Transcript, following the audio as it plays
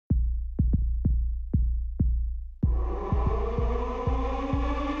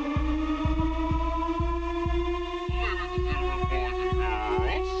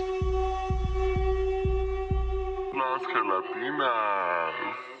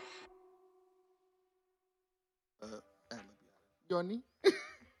Latinas. Johnny.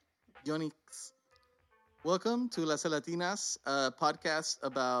 Yonix. Welcome to Las Latinas, a podcast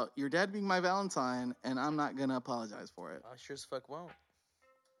about your dad being my Valentine, and I'm not gonna apologize for it. I sure as fuck won't.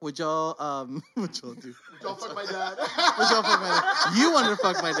 Would y'all, what y'all do? Would y'all fuck my dad? Would y'all fuck my dad? You want to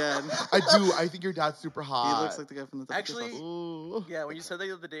fuck my dad? I do. I think your dad's super He hot. looks like the guy from the Actually, Ooh. Yeah, when you said that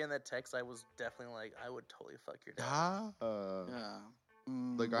the other day in that text, I was definitely like, I would totally fuck your dad. Yeah.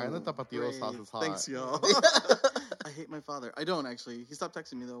 The guy in the Tapatio sauce is hot. Thanks, y'all. I hate my father. I don't actually. He stopped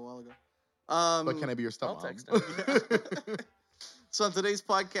texting me though a while ago. But can I be your I'll stepmom? text him. So on today's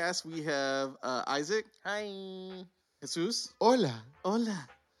podcast, we have Isaac, Hi. Jesus, Hola. hola,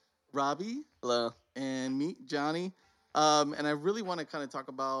 Robbie, Hello. and me, Johnny. And I really want to kind of talk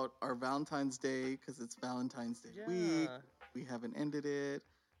about our Valentine's Day because it's Valentine's Day week. Yeah. We haven't ended it.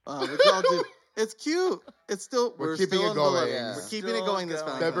 What y'all do? It's cute. It's still We're keeping still it in the going. loop. Yeah. We're keeping it Still going this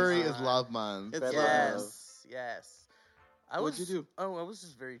going. Valentine's February Day. is love month. It's Better love. Yes. What'd you do? Oh, I was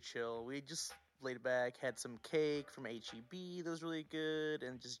just very chill. We just laid back, had some cake from HEB that was really good,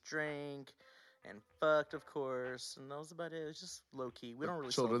 and just drank and fucked, of course. And that was about it. It was just low key. We don't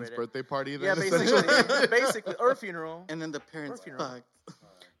really Children's celebrate birthday party. it. Yeah, Then, basically, essentially. basically, or a funeral. And then the parents Or funeral.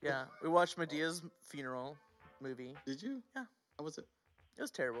 fucked. Yeah, we watched Medea's funeral movie. Did you? Yeah. How was it? It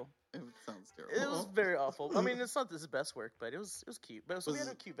was terrible. It sounds It terrible. was very awful. I mean, it's not his best work, but it was cute. But so we Was-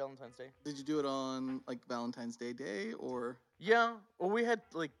 had a cute Valentine's Day. Did you do it on like Valentine's Day or Yeah, well, we had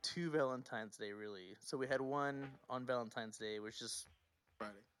like 2 Valentine's Day really. So we had one on Valentine's Day, which is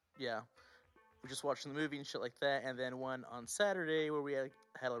Friday? yeah, we just watching the movie and shit like that, and then one on Saturday where we had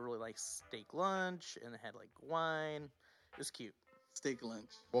a really nice steak lunch and had like wine. It was cute. Steak lunch.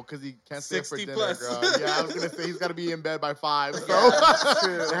 Well, because he can't stay up for 60 dinner, plus. girl. Yeah, I was going to say he's got to be in bed by 5. So Yeah, that's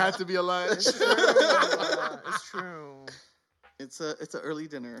true. it had to be a lunch. It's true. It's true. It's an early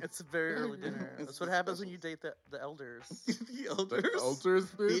dinner. It's a very early dinner. It's That's what the happens when you specials. date the elders. the elders. The elders,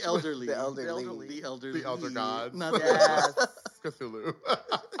 The bitch. elderly. The elderly. The elderly. The elder gods. Not the Yes. Cthulhu.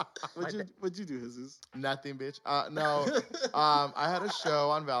 What'd you do, Jesus? Nothing, bitch. No. I had a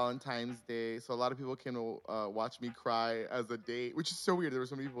show on Valentine's Day, so a lot of people came to watch me cry as a date, which is so weird. There were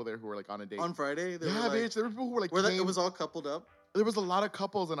so many people there who were like on a date. On Friday? They Yeah, were like, bitch. There were people who were like, it was all coupled up. there was a lot of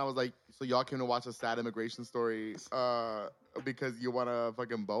couples, and I was like, so y'all came to watch a sad immigration story because you want to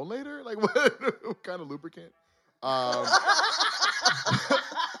fucking bone later? Like, what kind of lubricant?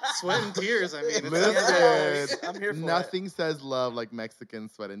 Sweat and tears. I mean, it's Listen, I'm here for nothing says love like Mexican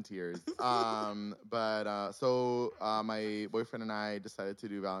sweat and tears. So my boyfriend and I decided to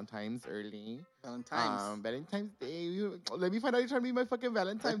do Valentine's early. Valentine's. Valentine's Day. Let me find out you're trying to be my fucking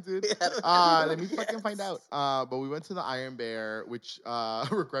Valentine, dude. Yeah. Let me fucking find out. But we went to the Iron Bear, which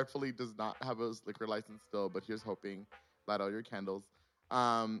regretfully does not have a liquor license still, but here's hoping. Light all your candles.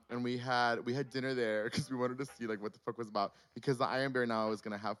 And we had dinner there because we wanted to see like what the fuck was about, because the Iron Bear now is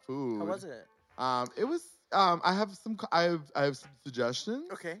gonna have food. How was it? It was I have some suggestions.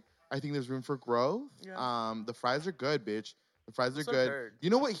 Okay. I think there's room for growth. Yeah. The fries are good, bitch. The fries are So good. heard. You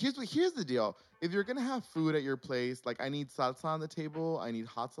know what? Here's the deal. If you're gonna have food at your place, like I need salsa on the table, I need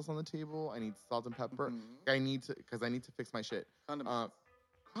hot sauce on the table, I need salt and pepper. Mhm. I need to fix my shit.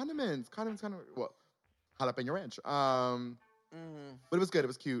 Condiments. Condiments, well, jalapeno ranch. Mm. But it was good. It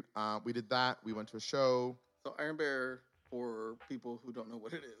was cute. We did that. We went to a show. So Iron Bear, for people who don't know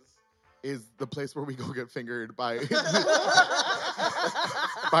what it Is the place where we go get fingered by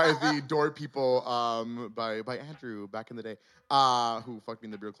by the door people, by Andrew back in the day, who fucked me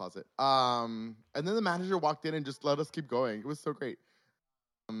in the beer closet. And then the manager walked in and just let us keep going. It was so great.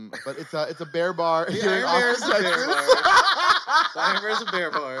 But it's a bear bar. The here in Iron Bear is Austin, a bear Texas. The Iron Bear is a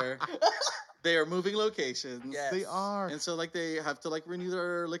bear bar. They are moving locations. Yes. They are. And so, like, they have to, like, renew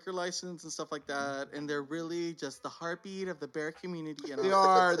their liquor license and stuff like that. And they're really just the heartbeat of the bear community. And They all.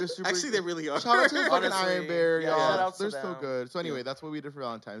 are. They're super. Actually, they really are. Shout out to the fucking Honestly, Iron Bear, yeah, y'all. shout outs to They're so them. good. So anyway, Yeah. that's what we did for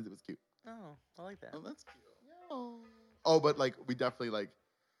Valentine's. It was cute. Oh, I like that. Oh, that's cute. Oh, but like we definitely like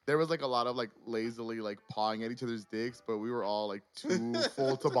there was like a lot of like lazily like pawing at each other's dicks, but we were all like too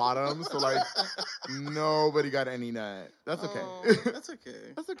full to bottom, so like nobody got any nut. That's okay. Oh, that's okay.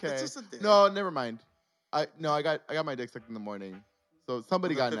 That's okay. It's just a day. No, never mind. I got my dick sucked in the morning, so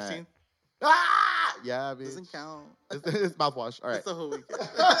somebody On got the nut. 15th? Ah, yeah, bitch. Doesn't count. It's mouthwash. All right. It's the whole weekend.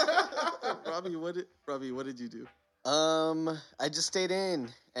 Robbie, what did you do? I just stayed in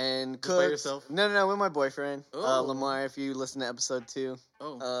and Just by cooked. yourself? No, with my boyfriend. Oh. Lamar, if you listen to episode 2.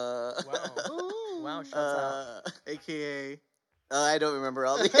 Oh, Wow. Wow, shut up. AKA I don't remember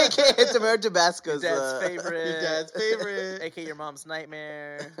all the AKA Tomato Tabasco's. Dad's favorite. Your dad's favorite. AKA your mom's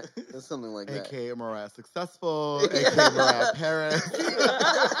nightmare. It's something like that. AKA Mariah Successful, Yeah. AKA Mariah Paris.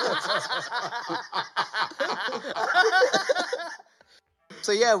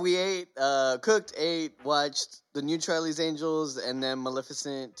 So yeah, we ate, cooked, ate, watched the new Charlie's Angels, and then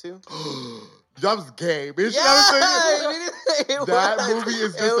Maleficent too. That was gay, bitch. Yeah, That was. movie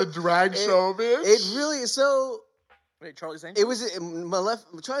is just a drag show, bitch. It really so. Wait, Charlie's Angels? It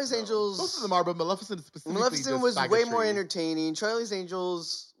was Charlie's Angels. Most of them are, but Maleficent specifically. Maleficent just was way more faggotry. entertaining. Charlie's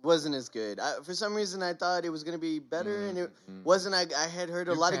Angels wasn't as good. For some reason, I thought it was gonna be better, and it wasn't. I had heard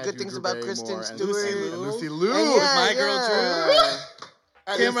a You lot of can't good do things Drew about Barrymore Kristen and Stewart. Lucy Liu. And yeah, My girl yeah.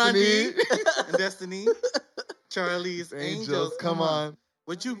 And Cameron Destiny. D. and Destiny. Charlie's Angels. Come on.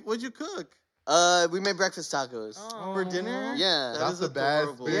 What'd you cook? We made breakfast tacos. Oh. For dinner? Yeah. That's is the best,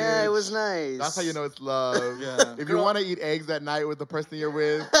 adorable. bitch. Yeah, it was nice. That's how you know it's love. Yeah. If you Girl. want to eat eggs at night with the person you're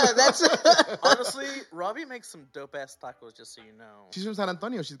with, That's Honestly, Robbie makes some dope ass tacos. Just so you know, she's from San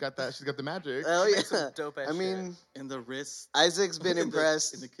Antonio. She's got that. She's got the magic. Oh She makes yeah. some dope ass I mean, In the wrist. Isaac's been in the-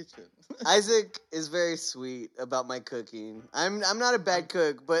 impressed. in the kitchen. Isaac is very sweet about my cooking. I'm not a bad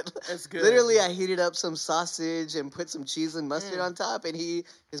cook, but it's good. literally I heated up some sausage and put some cheese and mustard on top, and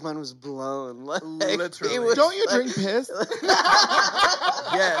his mind was blown. Like, Literally. he was Don't you like- drink piss?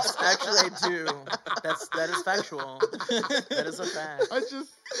 Yes, actually, I do. That is factual. That is a fact. I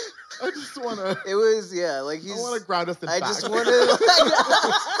just wanna. It was like I he's. wanna ground us in I facts. just want to,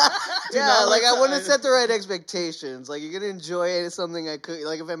 yeah, not like I like want to that. set the right expectations. Like you're gonna enjoy it. It's something I cook.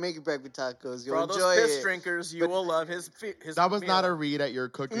 Like if I make breakfast tacos, For you'll all those enjoy piss it. drinkers, you will love his. That was meal. not a read at your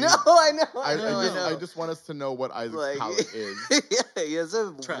cooking. No, I know. I know. just want us to know what Isaac's Like, palate is. yeah, he has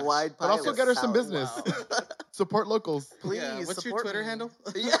a Trash. wide. But also palate. get her some Palate. business. Wow. Support locals. Please. Yeah, what's your support Twitter me. handle?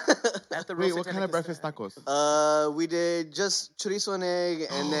 Yeah. At the Wait, Rosa what kind of Tenica breakfast Snack. tacos? We did just chorizo and egg,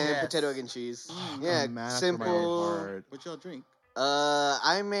 and then Yes. potato, egg, and cheese. A Yeah, man after my own simple. heart. What y'all drink?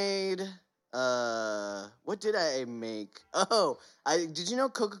 I made. What did I make? Oh, did you know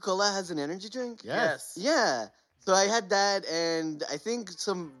Coca-Cola has an energy drink? Yes. Yeah. So I had that, and I think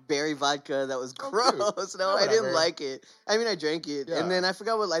some berry vodka that was Oh, gross. cute. No, Oh, I didn't whatever. like it. I mean, I drank it, Yeah. and then I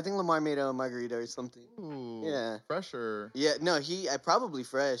forgot what. I think Lamar made a margarita or something. Ooh, Yeah. Fresher. Yeah, no, I probably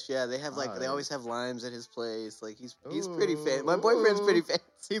fresh. Yeah, they have they Nice. always have limes at his place. Like he's pretty fancy. My Ooh. boyfriend's pretty fancy.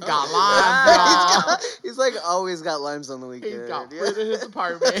 He's Oh. got he's, limes. he's like always got limes on the He's weekend. got Yeah. fruit in his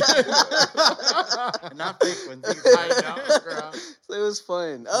apartment. Not fake ones. I know, girl. So it was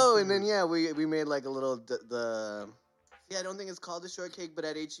fun. Oh, and then we made like a little I don't think it's called a shortcake, but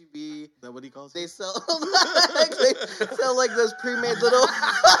at HEB Is that what he calls they it? sell they sell like those pre-made little.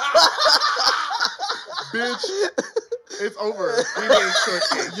 Bitch, it's over. We made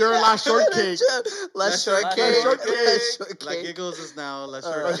shortcake. Your last shortcake. Last shortcake. shortcake. Last Like shortcake. Giggles is now less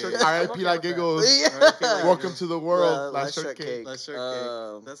Last shortcake. R.I.P. Okay like with that. giggles. Yeah. Welcome to the world. Last Last shortcake. Less shortcake.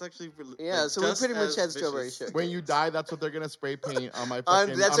 Um, That's actually yeah, so we just pretty much as had strawberry vicious. shortcake. When you die, that's what they're gonna spray paint on my On-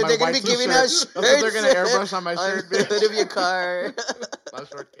 fucking. that's on what my they're gonna white be giving t-shirt. out That's what they're gonna shirts airbrush on my on shirt. the hood of your car.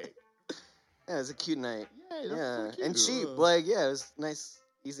 Last shortcake. Yeah, it was a cute night. Yeah, that's Yeah, so and cute. cheap. Like, yeah, it was nice,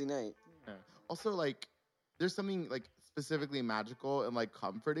 easy night. Yeah. Also, like, there's something like specifically magical and like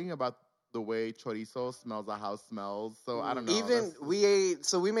comforting about the way chorizo smells, a house smells. So I don't know. Even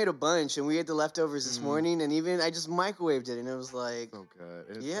that's- we made a bunch and we ate the leftovers this Mm. morning, and even I just microwaved it, and it was like, so good.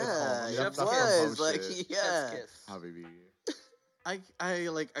 It's yeah, home. it Yep, Chef's that's kiss. some home was like, shit. yeah. Chef's kiss. Habibi. I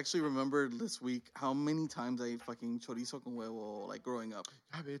like actually remembered this week how many times I ate fucking chorizo con huevo like growing up.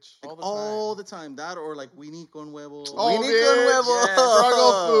 Yeah, bitch. Like, All the all the time. That or like weenie con huevo. Oh, We need bitch. con huevo. Yeah,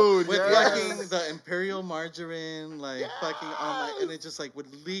 struggle food. With yes. fucking the imperial margarine, like fucking on my, and it just like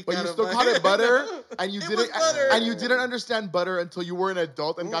would leak But out you of still my called it butter, and you It didn't, was butter. and you didn't understand butter until you were an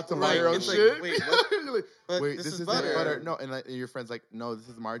adult and got to buy Right, your own it's like, shit. wait, what? You're like, But wait, this this is isn't butter. butter. No, and like, your friend's like, no, this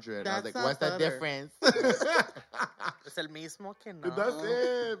is margarine. I was That's like, not what's the butter. difference? Es el mismo que no. That's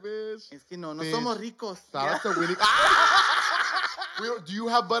it, bitch. Es que no Bitch. somos ricos. Shout out to Winnie. Do you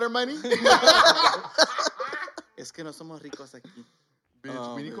have butter money? Es que no somos ricos aquí. Bitch,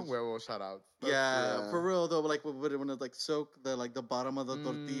 Oh, Winnie con bitch. huevo, shout out. Yeah, yeah. for real though. Like when it like soak the bottom of the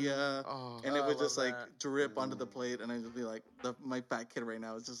tortilla, Oh, and it I would just love like that. drip onto the plate, and I'd just be like, my fat kid right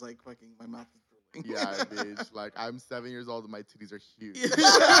now is just like fucking my mouth is drooling. yeah, bitch. Like, I'm 7 years old and my titties are huge.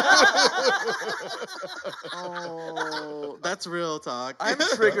 Oh, that's real talk. I'm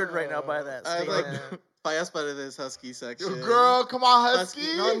triggered right now by that I'm like, statement. Payas paredes husky section. Girl, come on, Husky.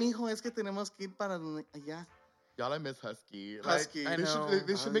 No, mijo, es que tenemos que ir para allá. Y'all, I miss Husky. Like, Husky. They I know. should,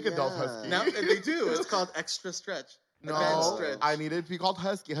 they should Oh, make adult yeah. Husky. Now and they do. It's called extra stretch. Advanced No, stretch. I need it to be called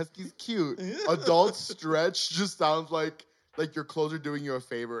Husky. Husky's cute. Adult stretch just sounds like like your clothes are doing you a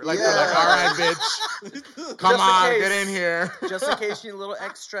favor. Like Yeah. they're like, all right, bitch, come Just in on, case. get in here. Just in case you need a little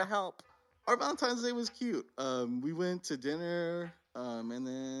extra help. Our Valentine's Day was cute. We went to dinner, and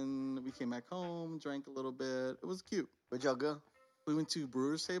then we came back home, drank a little bit. It was cute. Where'd y'all go? We went to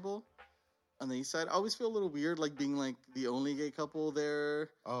Brewer's Table on the east side. I always feel a little weird, like being like the only gay couple there.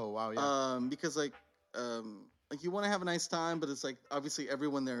 Oh wow, yeah. Because like you want to have a nice time, but it's like obviously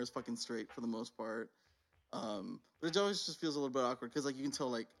everyone there is fucking straight for the most part. But it always just feels a little bit awkward because like you can tell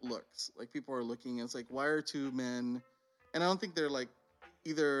like looks, like people are looking. And it's like why are two men? And I don't think they're like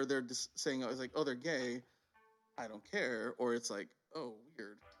either they're just saying it's like oh they're gay, I don't care, or it's like oh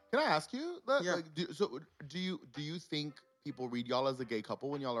weird. Can I ask you that? Yeah. Like, do you think people read y'all as a gay couple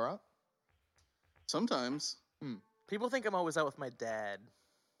when y'all are out? Sometimes. People think I'm always out with my dad.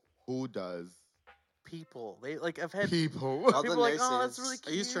 Who does? People. They like I've had People. All the people like, oh, nurses. that's really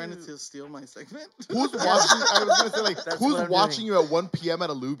Are cute. you trying to steal my segment? Who's watching? I was gonna say like, That's who's what I'm watching doing. you at 1 p.m. at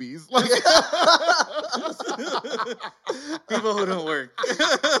a Luby's? Like, People who don't work.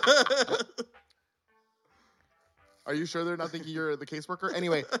 are you sure they're not thinking you're the caseworker?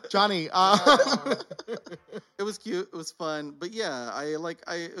 Anyway, Johnny. It was cute. It was fun. But yeah, I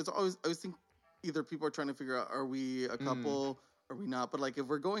always think either people are trying to figure out are we a couple, are we not? But like if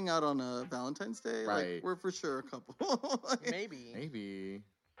we're going out on a Valentine's Day, Right. like we're for sure a couple. Like, Maybe. Maybe.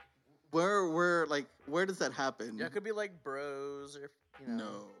 where does that happen? Yeah, it could be like bros or you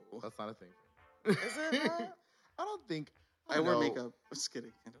know. No. That's not a thing. Is it not? I don't think. I don't wear know. makeup. I'm just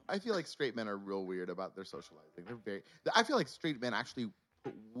kidding. I don't. I feel like straight men are real weird about their socializing. They're very. I feel like straight men actually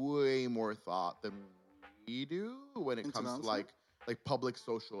put way more thought than we do when it Into comes to Valentine? like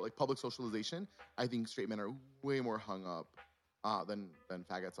public socialization. I think straight men are way more hung up than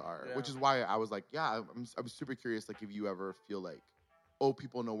faggots are, Yeah. which is why I was like, yeah, I'm super curious. Like, if you ever feel like, oh,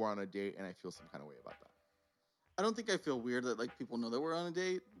 people know we're on a date, and I feel some kind of way about that. I don't think I feel weird that like people know that we're on a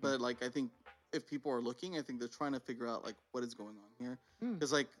date, but like I think if people are looking, I think they're trying to figure out like what is going on here. Hmm.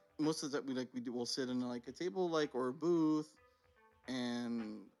 Because like most of the time we'll sit in like a table like or a booth,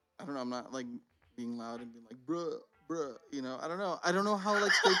 and I don't know. I'm not like being loud and being like bruh. You know, I don't know how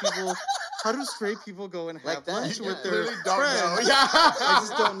like straight people. How do straight people go and have Like that? lunch Yeah. with their Literally don't friends? know. Yeah. I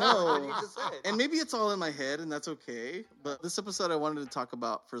just don't What know. did you just say? And maybe it's all in my head, and that's okay. But this episode, I wanted to talk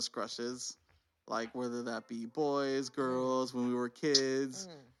about first crushes, like whether that be boys, girls, when we were kids,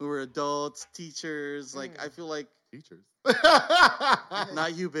 we were adults, teachers. Like I feel like Teachers.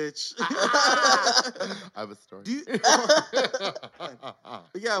 not you, bitch. I have a story. Do you-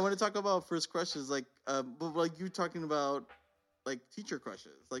 But yeah, I want to talk about first crushes. Like, but like you talking about like teacher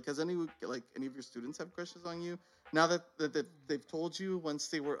crushes. Like, has any of your students have crushes on you now that they've told you once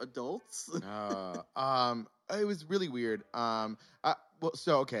they were adults? It was really weird.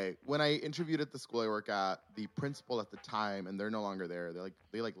 Okay, when I interviewed at the school I work at, the principal at the time, and they're no longer there.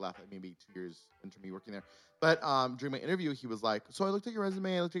 They left like maybe 2 years into me working there. But during my interview, he was like, "So I looked at your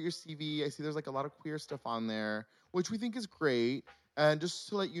resume, I looked at your CV. I see there's like a lot of queer stuff on there, which we think is great. And just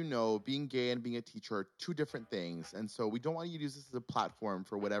to let you know, being gay and being a teacher are two different things. And so we don't want you to use this as a platform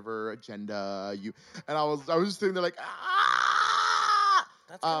for whatever agenda you." And I was just sitting there like, ah.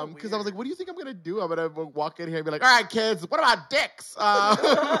 That's kinda Because I was like, weird. "What do you think I'm gonna do? I'm gonna walk in here and be like, all right, kids, what about dicks?" And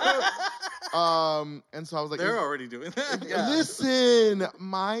so I was like, They're already doing that. Yeah. Listen,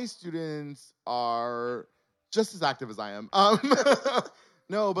 my students are just as active as I am.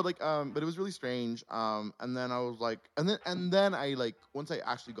 No, but but it was really strange. And then I was like, and then I like once I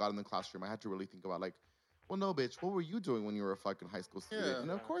actually got in the classroom, I had to really think about like, well, no, bitch, what were you doing when you were a fucking high school student? Yeah.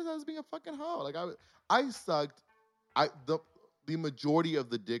 And of course, I was being a fucking hoe. Like I sucked. The majority of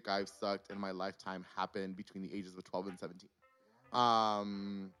the dick I've sucked in my lifetime happened between the ages of 12 and 17.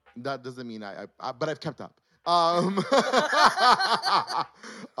 That doesn't mean but I've kept up.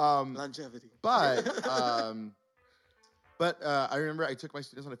 Longevity. But I remember I took my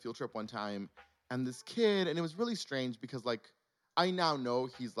students on a field trip one time, and this kid, and it was really strange because like I now know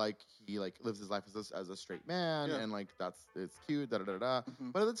he lives his life as a straight man, Yeah. and like it's cute, da da da da.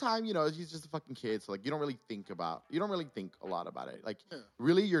 Mhm. But at the time, he's just a fucking kid, so like you don't really think a lot about it. Like Yeah.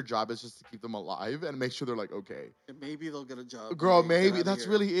 really, your job is just to keep them alive and make sure they're like okay. Maybe they'll get a job. Girl, when they get maybe outta that's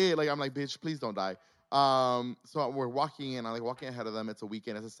here. really it. Like I'm like, bitch, please don't die. So we're walking in. I'm like walking ahead of them. It's a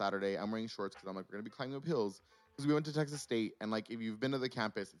weekend. It's a Saturday. I'm wearing shorts because I'm like, we're gonna be climbing up hills because we went to Texas State, and like if you've been to the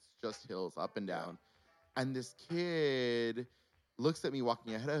campus, it's just hills up and down. And this kid looks at me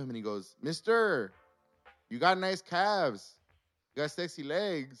walking ahead of him, and he goes, "Mister, you got nice calves. You got sexy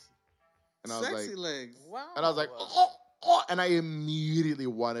legs." And I was Sexy like, legs. Wow. and I was like, oh, and I immediately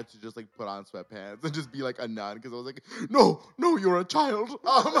wanted to just like put on sweatpants and just be like a nun because I was like, no, you're a child.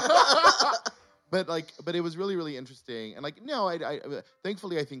 but it was really, really interesting. And like, no,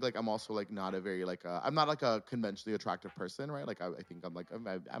 thankfully, I think like I'm also like not a very like I'm not like a conventionally attractive person, right? Like I think I'm like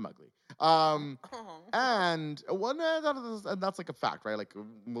I'm ugly. And one that's like a fact, right? Like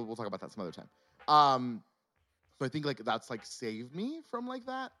we'll talk about that some other time. So I think like that's like saved me from like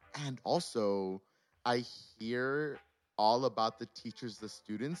that. And also, I hear all about the teachers the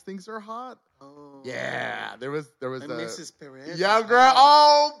students thinks are hot. Oh. Yeah, there was And a Mrs. Perez. yeah, is girl. hot.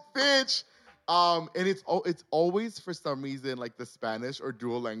 Oh, bitch. And it's always for some reason like the Spanish or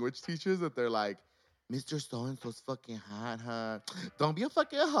dual language teachers that they're like, Mr. So and so's fucking hot, huh? Don't be a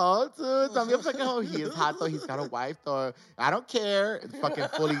fucking hoe, dude. Don't be a fucking hoe. He is hot though. He's got a wife though. I don't care. It's fucking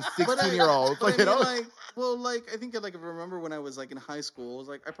fully 16-year-olds. But Like, you know? like, well, like I think like I remember when I was like in high school, it was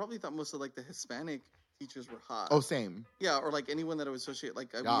like I probably thought most of like the Hispanic teachers were hot. Oh, same. Yeah, or like anyone that I would associate. Like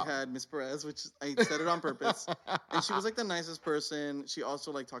Yeah. we had Miss Perez, which I said it on purpose, and she was like the nicest person. She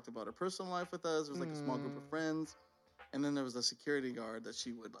also like talked about her personal life with us. There was like a small group of friends, and then there was a security guard that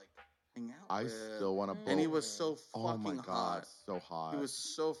she would like hang out I with. still want to. And he was so Oh my fucking god, hot. so hot. He was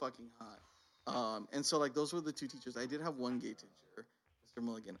so fucking hot. And so like those were the two teachers. I did have one gay teacher, Mr.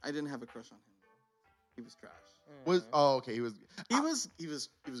 Mulligan. I didn't have a crush on him. He was trash. Okay. He was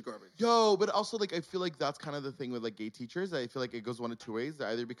garbage. Yo, but also like I feel like that's kind of the thing with like gay teachers. I feel like it goes one of two ways. They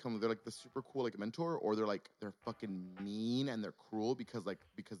either become they're like the super cool like mentor, or they're fucking mean and they're cruel because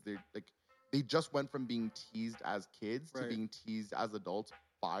they're like they just went from being teased as kids to Right. being teased as adults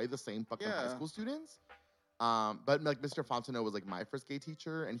by the same fucking high Yeah. school students. But like Mr. Fontenot was like my first gay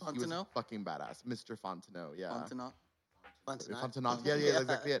teacher, and he was Fontenot? fucking badass. Mr. Fontenot, yeah. Fontenot, yeah, that's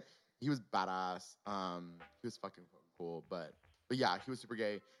exactly it. He was badass. He was fucking cool, but yeah, he was super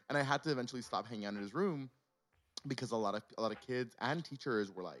gay, and I had to eventually stop hanging out in his room because a lot of kids and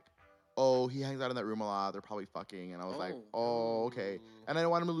teachers were like, "Oh, he hangs out in that room a lot. They're probably fucking." And I was like, "Oh, okay." And I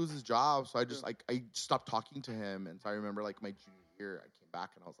didn't want him to lose his job, so I just I stopped talking to him. And so I remember like my junior year, I came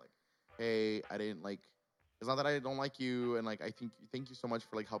back and I was like, "Hey, I didn't like. It's not that I don't like you, and like I thank you so much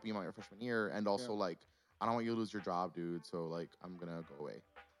for like helping me out your freshman year, and also like I don't want you to lose your job, dude. So like I'm gonna go away."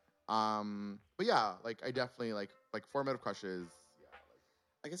 But yeah, like I definitely like formative crushes. Yeah,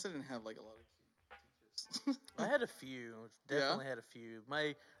 I guess I didn't have like a lot of cute teachers. I had a few. Definitely had a few.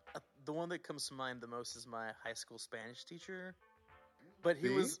 My the one that comes to mind the most is my high school Spanish teacher. But he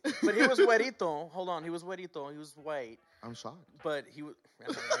was güerito. Hold on, he was güerito. He was white. I'm shocked. But he was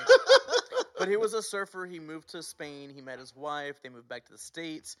but he was a surfer. He moved to Spain. He met his wife. They moved back to the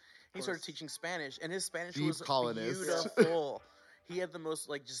States. He started teaching Spanish, and his Spanish Deep was colonist. beautiful. He had the most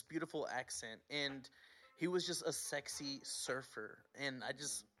like just beautiful accent, and he was just a sexy surfer. And I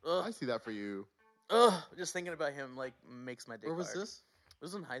just I see that for you. just thinking about him like makes my dick Where was hard. this? It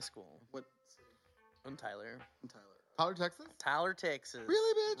was in high school. What? In Tyler. In Tyler. Tyler, Texas? Tyler, Texas.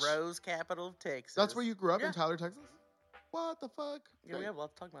 Really, bitch? Rose capital of Texas. That's where you grew up, Yeah. in Tyler, Texas? What the fuck? Yeah, we have a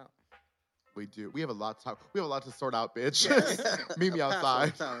lot to talk about. We do. We have a lot to talk. We have a lot to sort out, bitch. Yes. Meet me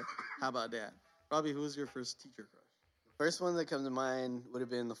outside. Tyler. How about that? Robbie, who was your first teacher crush? First one that comes to mind would have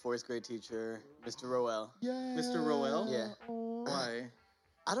been the 4th grade teacher, Mr. Roel. Yeah. Mr. Roel? Yeah. Why?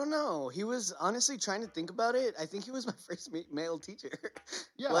 I don't know. He was honestly trying to think about it. I think he was my first male teacher.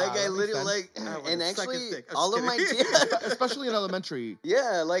 Yeah, like I that makes literally sense. like, I and would suck actually his dick. I'm all of just my kidding. Especially in elementary.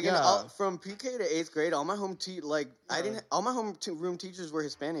 yeah, like in Yeah. from pre-K to 8th grade, all my all my room teachers were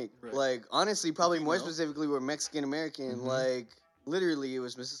Hispanic. Right. Like honestly, probably more Female. specifically, were Mexican American. Mhm. Like literally, it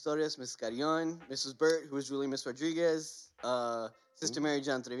was Mrs. Torres, Mrs. Carrion, Mrs. Burt, who was really Miss Rodriguez, Sister Ooh. Mary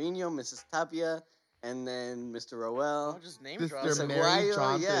John Trevino, Mrs. Tapia, and then Mr. Roel. Oh, just name Sister drop. Mary Saguayo.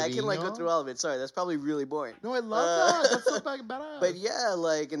 John Yeah, I can like go Trevino? through all of it. Sorry, that's probably really boring. No, I love that. That's so badass. But yeah,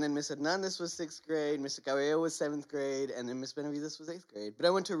 like, and then Miss Hernandez was 6th grade, Mr. Cabello was 7th grade, and then Miss Benavides was 8th grade. But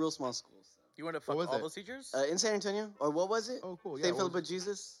I went to a real small school. You want to What fuck was all it? those teachers? In San Antonio, or what was it? Oh, cool. Yeah. St. what Philip was of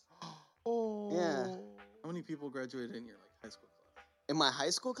Jesus. it? Oh. Yeah. How many people graduated in your like high school class? In my high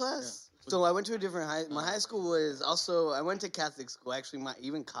school class? Yeah. So I went to a different my high school was also, I went to Catholic school, actually,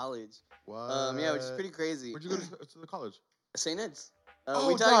 even college. What? Yeah, which is pretty crazy. Where'd you go to the college? St. Ed's. Oh,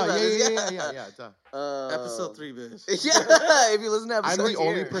 we duh. talked about this, Yeah, duh. Episode 3, bitch. Yeah, if you listen to I'm episode the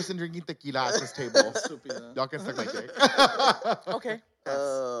only here. person drinking tequila at this table. Estúpida. Y'all can suck my dick. Okay.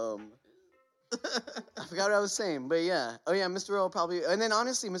 I forgot what I was saying, but yeah. Oh yeah, Mr. Earl probably, and then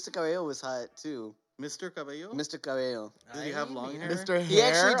honestly, Mr. Cabello was hot too. Mr. Cabello? Mr. Cabello. Did he have long hair? Mr. Hair. He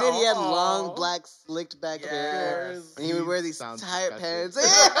actually did. He had Oh. long, black, slicked back hair, Yes. and he would wear these Sounds tight disgusting. pants. So,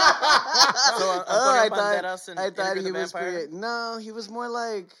 I Antonio thought, Banderas and I thought Enter he the was Vampire? pretty. No, he was more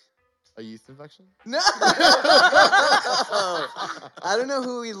like. A yeast infection? No, I don't know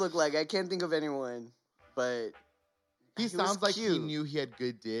who he looked like. I can't think of anyone, but He was sounds like he cute. knew he had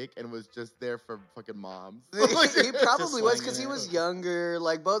good dick and was just there for fucking moms. He probably was swing because he it. was younger.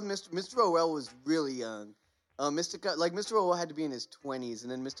 Like both Mr. Roel was really young. Mr. Roel had to be in his 20s,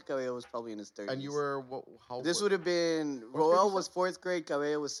 and then Mr. Cabello was probably in his 30s. And you were how? This would have been grade you Roel said? was 4th grade,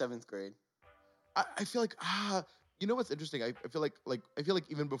 Cabello was 7th grade. I feel like you know what's interesting? I feel like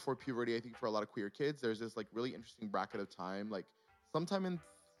even before puberty, I think for a lot of queer kids, there's this like really interesting bracket of time, like sometime in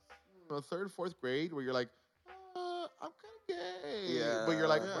third, fourth grade, where you're like, I'm kind of gay, Yeah. but you're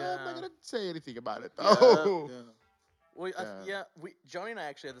like, Yeah. well, I'm not gonna say anything about it Yeah. though. Yeah. Well, Yeah. Johnny and I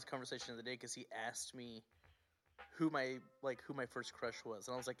actually had this conversation the other day because he asked me who my first crush was,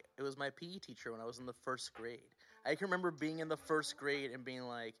 and I was like, it was my PE teacher when I was in the 1st grade. I can remember being in the 1st grade and being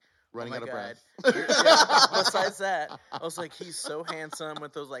like, Running oh out my of God. breath. Besides that, I was like, he's so handsome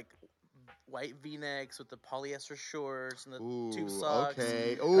with those like white V-necks with the polyester shorts and the tube socks.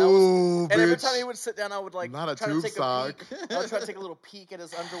 Okay. And I was- Ooh, And every bitch. time he would sit down, I would like Not a try to tube take sock. a peek. I would try to take a little peek at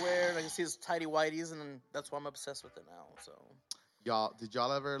his underwear, and I could see his tidy whities, and that's why I'm obsessed with it now. So Did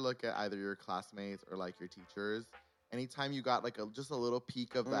y'all ever look at either your classmates or like your teachers? Anytime you got like just a little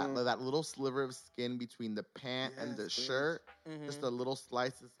peek of that little sliver of skin between the pant and the Yes, bitch. shirt, mhm. just a little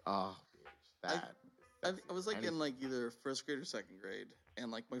slices. Oh, bitch, that. I was like in like either 1st grade or 2nd grade,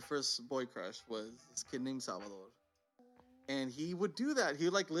 and like my first boy crush was this kid named Salvador, and he would do that. He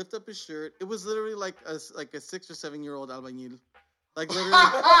would like lift up his shirt. It was literally like a 6 or 7 year old albañil, like literally,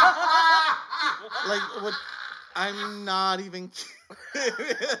 like what? I'm not even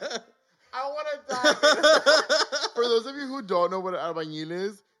kidding. I want to die. For those of you who don't know what an albañil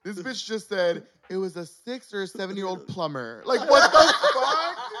is, this bitch just said it was a 6 or 7-year-old plumber. Like, what the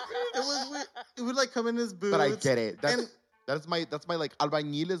fuck? It was weird. It would like come in his boots. But I get it. And That's my like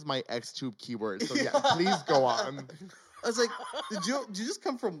albañil is my X-tube keyword. So yeah, please go on. I was like, did you just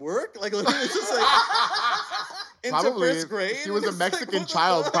come from work? Like, it's just like into Probably. 1st grade. He was a It's like, Mexican what the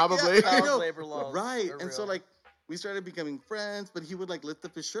child, fuck? probably. Yeah, I Child know. labor laws Right. are And so real. like we started becoming friends, but he would like lift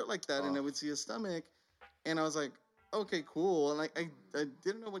up his shirt like that, and I would see his stomach, and I was like, okay, cool. And like I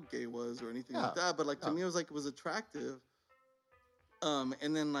didn't know what gay was or anything like Yeah. that, but like to Yeah. me it was attractive.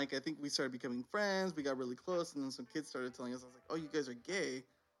 And then like I think we started becoming friends. We got really close, and then some kids started telling us, I was like, oh, you guys are gay,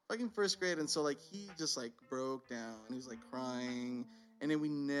 fucking 1st grade. And so like he just like broke down. He was like crying, and then we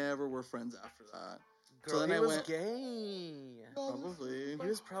never were friends after that. Girl, then he I was went- gay. Probably. He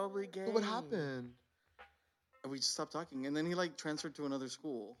was probably gay. So what happened? And we just stopped talking, and then he like transferred to another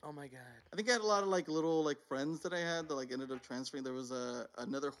school. Oh my God. I think I had a lot of like little like friends that I had that like ended up transferring. There was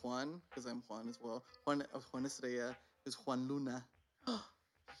another Juan, because I'm Juan as well. Juan Estrella is Juan Luna.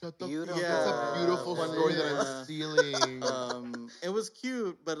 Shut the Beautiful. fuck up. That's a beautiful Yeah. story that Yeah. I'm stealing. It was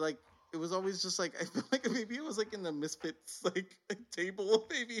cute, but like it was always just like I feel like maybe it was like in the misfits like table.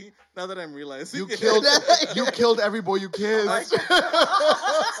 Maybe now that I'm realizing You it. killed every boy you kissed.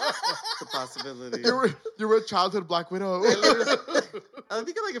 It's a possibility. you were a childhood Black Widow. I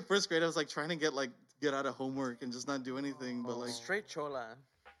think like in 1st grade I was like trying to get out of homework and just not do anything, but like Straight chola.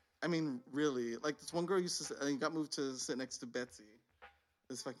 I mean really like this one girl used to got moved to sit next to Betsy,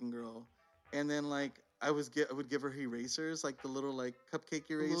 this fucking girl, and then like I would give her erasers, like the little like cupcake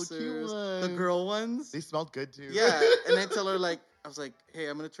little cute erasers, the ones. girl ones. They smelled good too. Yeah, and I tell her like I was like, hey,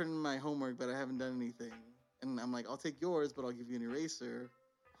 I'm gonna turn in my homework, but I haven't done anything, and I'm like, I'll take yours, but I'll give you an eraser.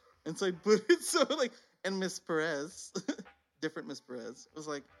 And so I put it so like, and Miss Perez, different Miss Perez, was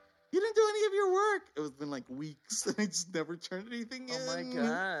like, you didn't do any of your work. It was been like weeks, and I just never turned anything in. Oh my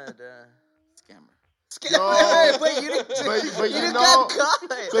God. Scammer. Yo, Wait, you didn't, but you you didn't know- got caught.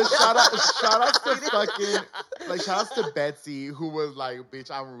 But shout out to fucking shout outs to Betsy, who was like,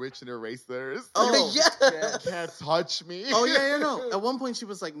 bitch, I'm rich in erasers. Oh, yeah. You can't touch me. Oh yeah, no. At one point she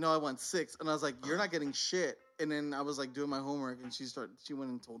was like, no, I want 6, and I was like, you're not getting shit. And then I was like doing my homework, and she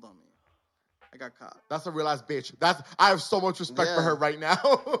went and told on me. I got caught. That's a real ass bitch. I have so much respect for Yeah. her right now.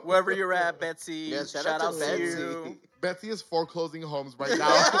 Wherever you're at, Betsy. Yeah, shout shout out out to to Betsy. you. Betsy is foreclosing homes right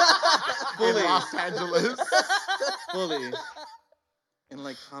now in Fully. Los Angeles. Fully. In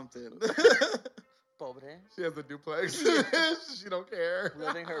like Compton. Pobre. She has a duplex. She don't care.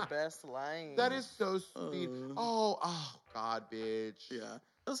 Living her best life. That is so sweet. Oh God, bitch. Yeah.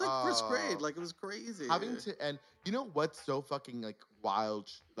 It was like 1st grade. Like it was crazy. Having to, and you know what's so fucking like wild?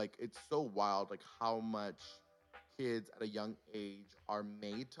 Like it's so wild, like how much kids at a young age are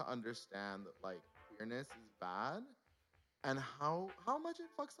made to understand that like queerness is bad, and how much it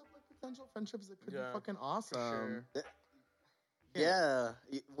fucks up like potential friendships that could Yeah, be fucking for awesome. sure. Yeah.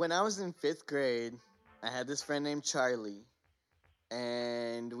 When I was in 5th grade, I had this friend named Charlie,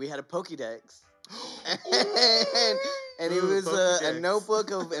 and we had a Pokédex. and it Ooh, was a Pokédex.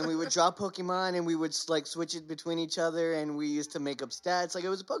 notebook and we would draw Pokemon and we would like switch it between each other and we used to make up stats like it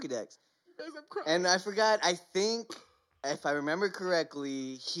was a Pokédex. Guys, I'm crying. And I forgot. I think if I remember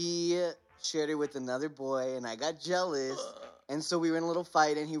correctly, he shared it with another boy and I got jealous. And so we were in a little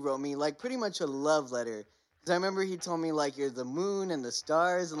fight and he wrote me like pretty much a love letter. Because I remember he told me like you're the moon and the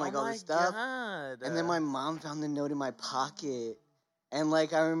stars and like all this stuff. God. And then my mom found the note in my pocket. And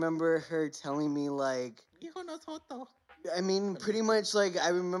like I remember her telling me like I mean pretty much like I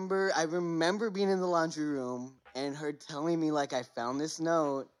remember being in the laundry room and her telling me like I found this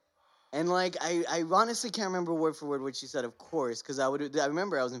note. And like I honestly can't remember word for word what she said, of course, because I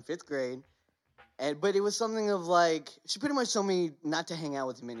remember I was in 5th grade. But it was something of like she pretty much told me not to hang out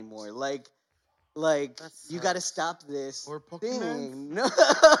with him anymore. Like That you got to sucks. stop this Or Pokemans? thing. No,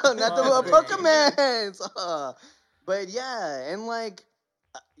 not the Oh, Pokemans. But yeah, and like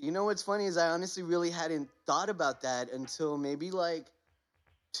you know what's funny is I honestly really hadn't thought about that until maybe like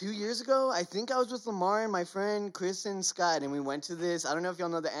 2 years ago. I think I was with Lamar and my friend Chris and Scott, and we went to this. I don't know if y'all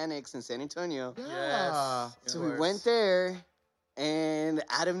know the Annex in San Antonio. Yeah. Yes. So we went there, and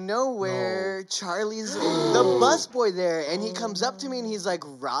out of nowhere, Charlie's the No. busboy there, and he Oh, comes up to me and he's like,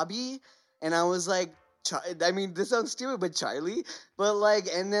 Robbie? And I was like, I mean, this sounds stupid, but Charlie? But like,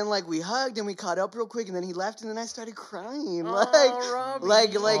 and then like we hugged and we caught up real quick, and then he left, and then I started crying. Oh, Robbie. Like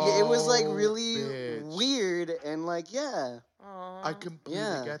it was like Oh, really bitch. weird, and like, yeah. Aw. I completely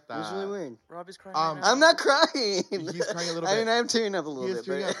Yeah, get that. it was really weird. Robbie's crying. Um, right now. I'm not crying. He's crying a little I bit. mean, I'm tearing up a He little is bit,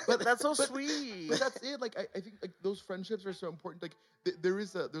 tearing but up, but That's so but- sweet. But that's it. Like I think like those friendships are so important. Like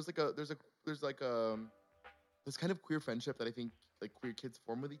there's this kind of queer friendship that I think like queer kids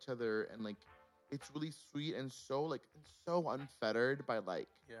form with each other, and like it's really sweet and so so unfettered by like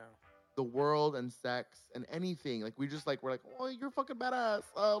Yeah. the world and sex and anything. Like we're like, oh, you're fucking badass.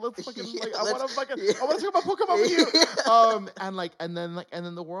 Let's fucking Yeah, I want to yeah. I want to talk about Pokemon with you. Yeah. And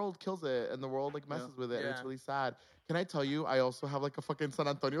then the world kills it, and the world like messes with it, and it's Yeah. really sad. Can I tell you? I also have like a fucking San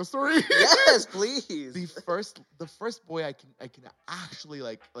Antonio story. Yes, please. the first boy I can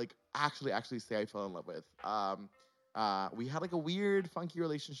actually actually say I fell in love with. We had like a weird funky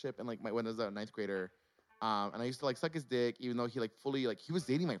relationship, and like when I was a 9th grader. And I used to like suck his dick, even though he like fully like he was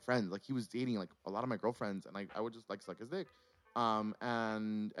dating my friends, like he was dating like a lot of my girlfriends, and I would just like suck his dick.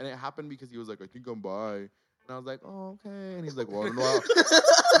 And it happened because he was like, I think I'm bi, and I was like, oh okay, and he's like, well, I don't know,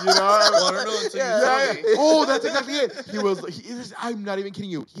 you know, Well, I don't know until you Yeah. tell yeah, me. yeah. Oh, that's exactly it. I'm not even kidding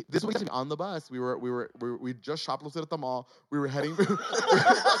you. This was on the bus. We just shoplifted at the mall. We were heading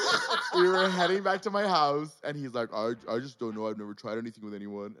we were heading back to my house, and he's like, I just don't know. I've never tried anything with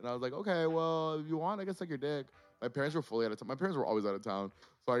anyone. And I was like, okay, well, if you want, I can suck your dick. My parents were fully out of town. My parents were always out of town,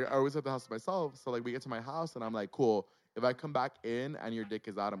 so I always at the house to myself. So like we get to my house, and I'm like, cool. If I come back in and your dick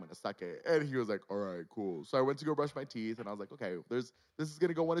is out, I'm gonna suck it. And he was like, all right, cool. So I went to go brush my teeth, and I was like, okay, this is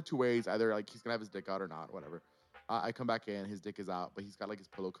gonna go one of two ways. Either like he's gonna have his dick out or not, whatever. I come back in, his dick is out, but he's got like his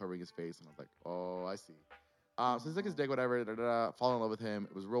pillow covering his face, and I was like, oh, I see. So he's like his dick, whatever. Fall in love with him.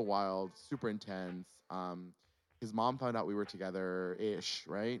 It was real wild, super intense. His mom found out we were together ish,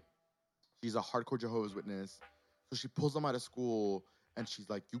 right? She's a hardcore Jehovah's Witness, so she pulls him out of school, and she's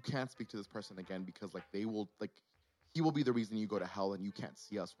like, you can't speak to this person again because like they will like. He will be the reason you go to hell, and you can't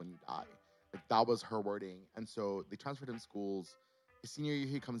see us when you die. Like that was her wording, and so they transferred him schools. His senior year,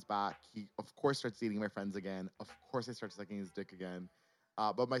 he comes back. He of course starts dating my friends again. Of course, I start sucking his dick again.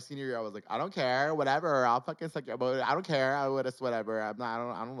 But my senior year, I was like, I don't care, whatever. I'll fucking suck your. But I don't care. I would whatever. I'm not.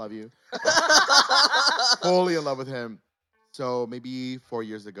 I don't love you. Fully in love with him. So maybe 4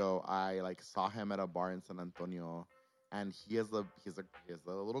 years ago, I like saw him at a bar in San Antonio, and he has a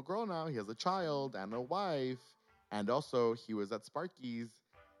little girl now. He has a child and a wife. And also, he was at Sparky's,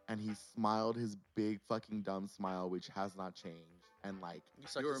 and he smiled his big fucking dumb smile, which has not changed. And like, You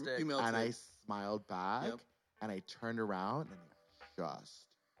suck Your his dick. email and I tape. smiled back, Yep. and I turned around, and I just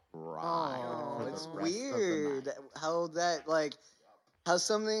cried. Oh, for the it's rest of the weird night. how that like how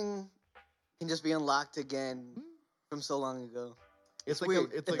something can just be unlocked again from so long ago. It's like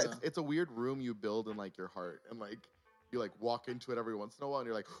weird. it's a weird room you build in like your heart, and like you like walk into it every once in a while, and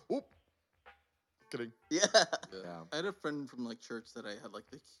you're like, oop. Kidding. Yeah. Yeah. I had a friend from like church that I had like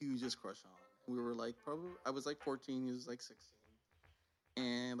the hugest crush on. We were like probably I was like 14, he was like 16,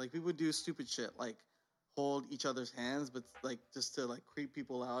 and like we would do stupid shit like hold each other's hands, but like just to like creep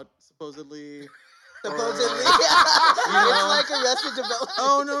people out supposedly. Supposedly, you know? it's like Arrested Development.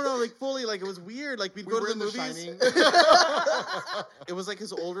 Oh no, like fully, like it was weird. Like we'd We go to were the in The movies. Shining. It was like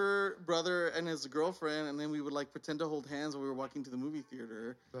his older brother and his girlfriend, and then we would like pretend to hold hands while we were walking to the movie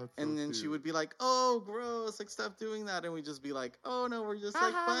theater. That's so And then she cute. would be like, "Oh, gross! Like stop doing that." And we'd just be like, "Oh no, we're just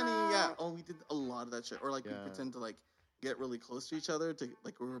like funny." Yeah. Oh, we did a lot of that shit. Or like we Yeah. pretend to like get really close to each other to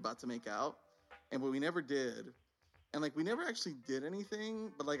like we were about to make out, and but we never did. And like we never actually did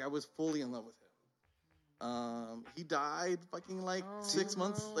anything, but like I was fully in love with him. He died fucking like Oh, 6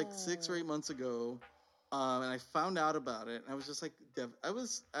 months, like 6 or no. 8 months ago. And I found out about it, and I was just like,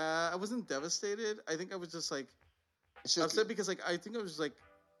 I wasn't devastated. I think I was just like upset because like I think I was like,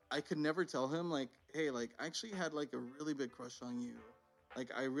 I could never tell him like, hey, like I actually had like a really big crush on you. Like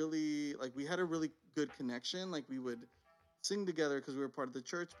I really like we had a really good connection. Like we would sing together because we were part of the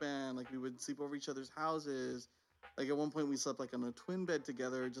church band. Like we would sleep over each other's houses. Like at one point we slept like on a twin bed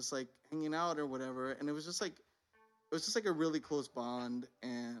together, just like hanging out or whatever. And it was just like a really close bond.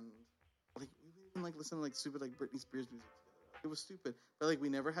 And like we would even like listen to like stupid like Britney Spears music together. It was stupid, but like we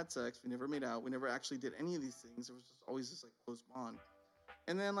never had sex, we never made out, we never actually did any of these things. It was just always this like close bond.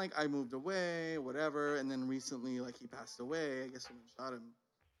 And then like I moved away, whatever. And then recently like he passed away. I guess someone shot him.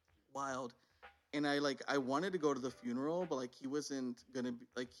 Wild. And I wanted to go to the funeral, but like he wasn't gonna be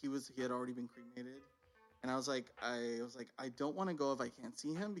like he had already been cremated. And I was like I don't want to go if I can't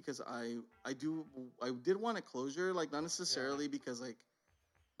see him because I did want a closure, like not necessarily because like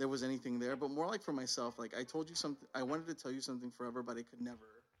there was anything there, but more like for myself. Like I told you something, I wanted to tell you something forever, but I could never.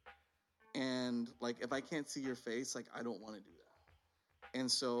 And like if I can't see your face, like I don't want to do that.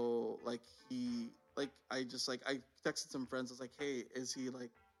 And so like I just like I texted some friends. I was like, hey, is he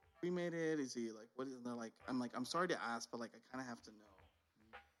like cremated? Is he like what is? And they're like, I'm sorry to ask, but like I kind of have to know.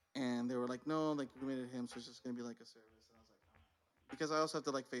 And they were like, no, like we committed him, so it's just gonna be like a service. And I was like, because I also have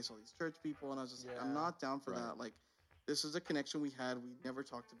to like face all these church people, and I was just like, I'm Yeah. not down for Right. that. Like, this is a connection we had. We never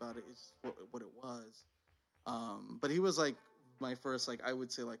talked about it. It's what it was. But he was like my first, like I would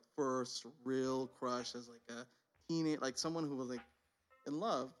say, like first real crush as like a teenage, like someone who was like in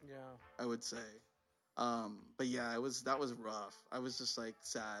love. Yeah. I would say. But yeah, that was rough. I was just like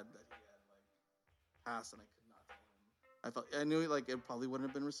sad that he had like passed, and I could not tell him. I knew like it probably wouldn't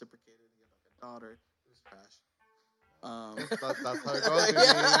have been reciprocated. He had like a daughter. It was trash. That's how it goes, baby. But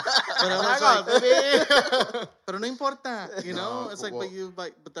I Oh was my like, God, baby. but no importa, you know. No, It's like, well-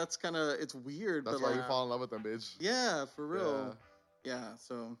 but that's kind of it's weird. That's but why like, you fall in love with them, bitch. yeah, for real. Yeah,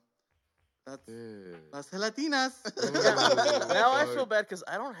 so that's Yeah. las gelatinas Ooh. Now I Fuck. feel bad because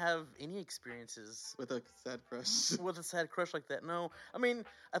I don't have any experiences with a sad crush. with a sad crush like that. No, I mean,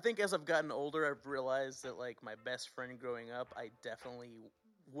 I think as I've gotten older, I've realized that like my best friend growing up, I definitely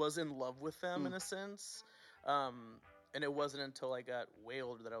was in love with them in a sense. And it wasn't until I got way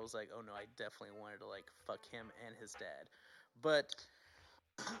older that I was like, oh no, I definitely wanted to like fuck him and his dad. But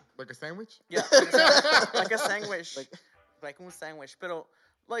Like a sandwich? yeah, like a sandwich, like un sandwich. But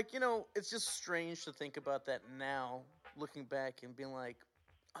like it's just strange to think about that now, looking back and being like,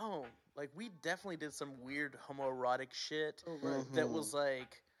 oh, like we definitely did some weird homoerotic shit Oh, right. that was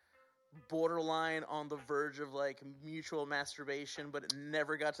like borderline on the verge of like mutual masturbation, but it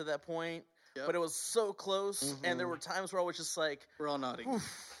never got to that point. Yep. But it was so close, and there were times where I was just like, We're all nodding.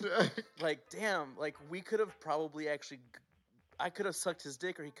 oof, like damn, like we could have probably actually. I could have sucked his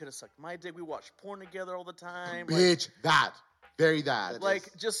dick, or he could have sucked my dick. We watched porn together all the time. Bitch, that. Very that.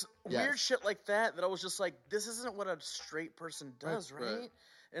 Like just Yes. weird shit like that. That I was just like, this isn't what a straight person does, right? Right.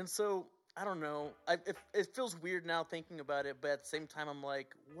 And so I don't know. It feels weird now thinking about it, but at the same time, I'm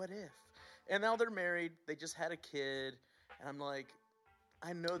like, what if? And now they're married. They just had a kid, and I'm like,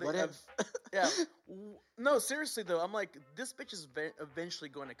 I know that. What if? Yeah. No, seriously though, I'm like, this bitch is eventually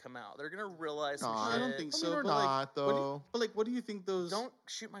going to come out. They're gonna realize some No, shit. I don't think I so. mean, or but like, not, though. what do you think those? Don't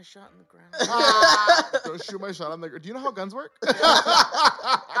shoot my shot in the ground. Don't shoot my shot on the. Do you know how guns work?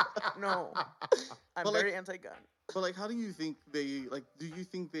 No, I'm But, like- very anti-gun. But like, how do you think they like? Do you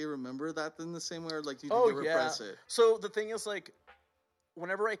think they remember that in the same way, or like, do you think Oh they yeah. repress it? So the thing is, like,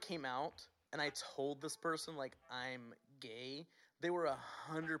 whenever I came out and I told this person like I'm gay, they were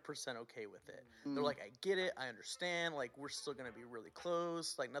 100% okay with it. They're Mm. like, I get it, I understand. Like, we're still gonna be really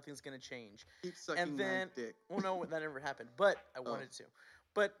close. Like, nothing's gonna change. Keep sucking then- my dick. Well, no, that never happened, but I Oh. wanted to.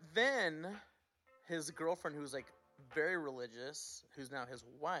 But then his girlfriend, who's like very religious, who's now his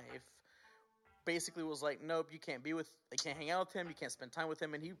wife, basically was like, nope, you can't hang out with him, you can't spend time with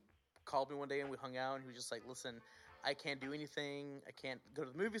him. And he called me one day and we hung out, and he was just like, listen, I can't do anything, I can't go to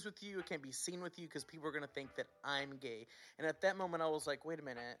the movies with you, I can't be seen with you because people are going to think that I'm gay. And at that moment I was like, wait a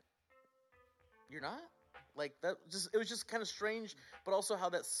minute, you're not? Like that, it was just kind of strange, but also how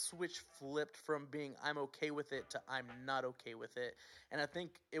that switch flipped from being I'm okay with it to I'm not okay with it, and I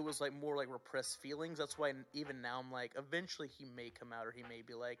think it was like more like repressed feelings. That's why even now I'm like, eventually he may come out, or he may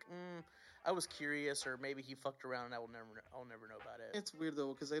be like, I was curious, or maybe he fucked around, and I'll never know about it. It's weird though,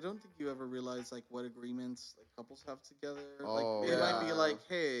 because I don't think you ever realize like what agreements like couples have together. Oh, Like it might be yeah. like,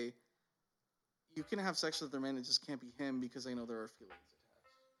 hey, you can have sex with their man, it just can't be him because I know there are feelings attached.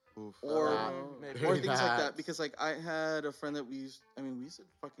 Oof, Or that- maybe. or things like that. that. Because like I had a friend that we used to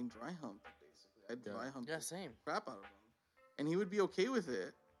fucking dry hump basically. I'd Yeah. dry hump Yeah, the same. crap out of him, and he would be okay with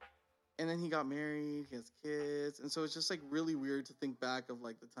it. And then he got married, he has kids, and so it's just like really weird to think back of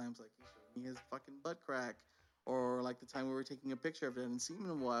like the times like he showed me his fucking butt crack, or like the time we were taking a picture of it and seen him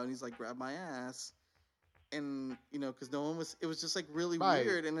in a while, and he's like grabbed my ass, and because no one was, it was just like really Right.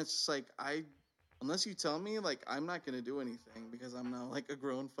 weird, and it's just like unless you tell me, like I'm not gonna do anything because I'm now like a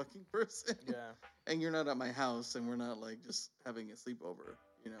grown fucking person, Yeah, and you're not at my house, and we're not like just having a sleepover,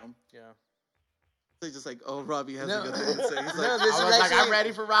 yeah. So he's just like, oh, Robbie has No. a good thing to say. He's No, like, this I is was like, I'm actually-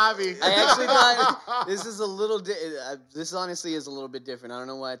 ready for Robbie. I actually thought this is a little. This honestly is a little bit different. I don't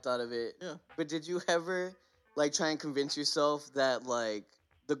know why I thought of it. Yeah. But did you ever like try and convince yourself that like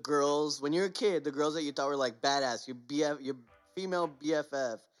the girls, when you're a kid, the girls that you thought were like badass, your female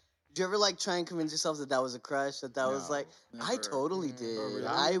BFF, did you ever like try and convince yourself that that was a crush? That was No, like, I never. totally Mm. did. Oh, really?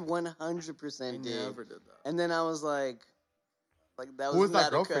 I I 100% did. never did that. And then I was like that Who was that not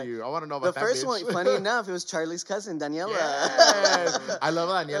a girl for crush. you? I want to know The about that first bitch. one, funny enough, it was Charlie's cousin, Daniela. Yes. I love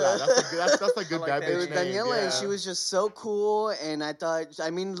Daniela. That's a good I like bad that. It bitch was name. Daniela, yeah. and she was just so cool. And I thought,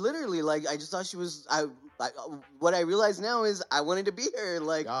 I mean, literally, like, I just thought she was. What I realize now is I wanted to be her.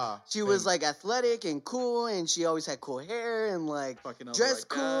 Like, Yeah, she was same. like athletic and cool, and she always had cool hair and like Fucking all the dressed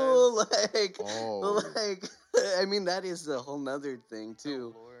right cool. guys. Like, Oh. like, I mean, that is a whole nother thing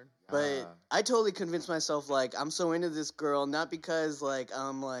too. Oh, Lord. But Yeah. I totally convinced myself like I'm so into this girl, not because like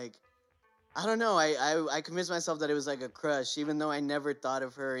I'm like I don't know. I convinced myself that it was like a crush, even though I never thought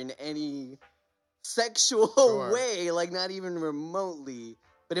of her in any sexual Sure. way, like not even remotely.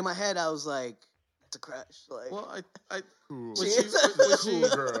 But in my head, I was like, "That's a crush." Like Well, I Cool. She was she, is was she,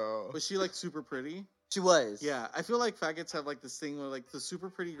 Cool girl. was she like super pretty? she was. Yeah, I feel like faggots have like this thing where like the super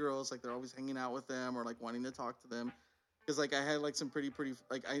pretty girls, like they're always hanging out with them or like wanting to talk to them. Because like I had like some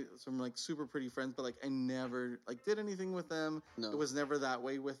some like super pretty friends, but like I never like did anything with them. No. It was never that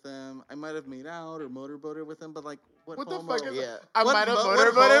way with them. I might have made out or motorboated with them, but like what What the homo? fuck is Yeah. that? I What might have mo- what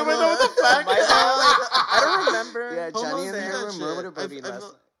motorboated with homo- what the fuck? I don't remember. Yeah, Homos Johnny and do her that were shit. motorboating I've- last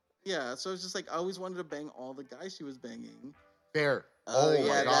night. Yeah, so it's just like I always wanted to bang all the guys she was banging. Fair. Oh, Oh yeah,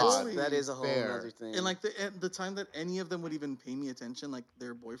 my god. that is a whole Fair. other thing. And like the time that any of them would even pay me attention, like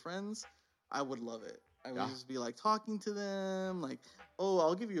their boyfriends, I would love it. I would Yeah. just be like talking to them, like, oh,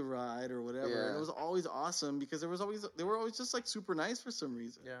 I'll give you a ride or whatever. And Yeah. it was always awesome because they were always just like super nice for some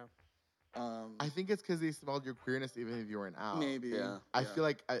reason. Yeah. I think it's because they smelled your queerness even if you weren't out. Maybe. Yeah. I feel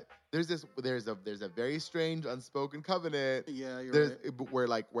like there's a very strange unspoken covenant. Yeah, you're There's right.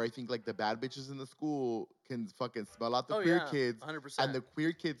 where I think like the bad bitches in the school can fucking smell out the Oh, queer yeah. kids, 100%. and the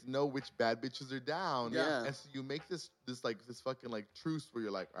queer kids know which bad bitches are down. Yeah. And so you make this fucking like truce where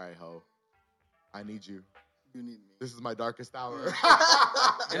you're like, all right, ho, I need you. You need me. This is my darkest hour.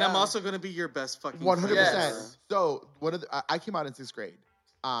 And I'm also gonna be your best fucking 100%. friend. Yes. So I came out in 6th grade,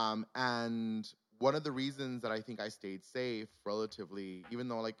 and one of the reasons that I think I stayed safe relatively, even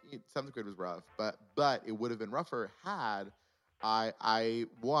though like 7th grade was rough, but it would have been rougher had I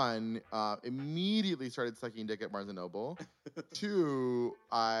immediately started sucking dick at Barnes and Noble. 2,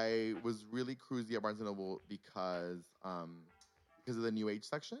 I was really cruisy at Barnes and Noble because of the New Age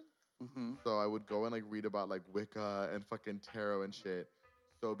section. Mm-hmm. So I would go and like read about like Wicca and fucking tarot and shit.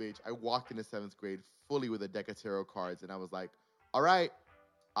 So bitch, I walked into 7th grade fully with a deck of tarot cards, and I was like, all right,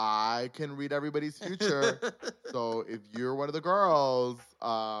 I can read everybody's future. So if you're one of the girls,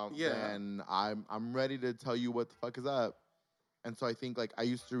 then I'm ready to tell you what the fuck is up. And so I think like I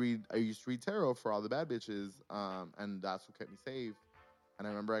used to read tarot for all the bad bitches, and that's what kept me safe. And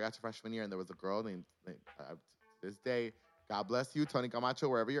I remember I got to freshman year, and there was a girl named to this day, God bless you, Tony Camacho,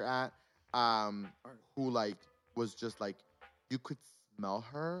 wherever you're at, who like was just like you could smell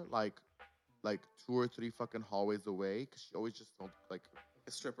her like 2 or 3 fucking hallways away, because she always just smelled like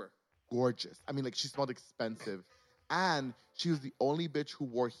A stripper. gorgeous. I mean, like she smelled expensive, and she was the only bitch who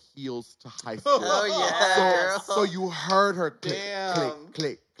wore heels to high school. Oh yeah. So you heard her click, Damn.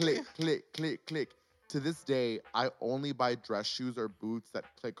 click, click, click, click, click. To this day, I only buy dress shoes or boots that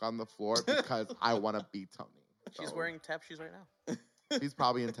click on the floor because I want to beat Tony. She's So, wearing tap shoes right now. She's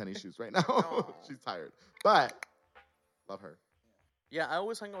probably in tennis shoes right now. Aw. She's tired, but love her. Yeah, I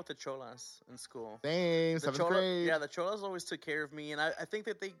always hung out with the cholas in school. Same, The seventh grade. Yeah, the cholas always took care of me, and I think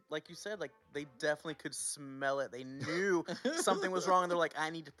that they, like you said, like they definitely could smell it. They knew something was wrong, and they're like, I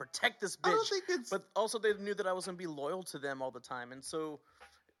need to protect this I don't bitch. think it's. But also, they knew that I was gonna be loyal to them all the time, and so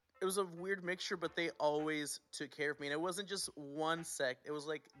it was a weird mixture. But they always took care of me, and it wasn't just one sect. It was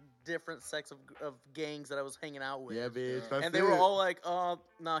like different sects of gangs that I was hanging out with. Yeah, bitch. Yeah. That's And they it. were all like, "Oh,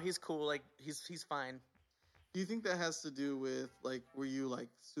 no, he's cool. Like he's fine." Do you think that has to do with like, were you like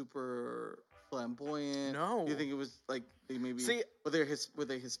super flamboyant? No. Do you think it was like they maybe See, were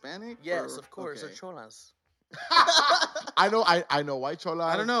they Hispanic? yes, or- of course, okay. they're cholas. I know white cholas.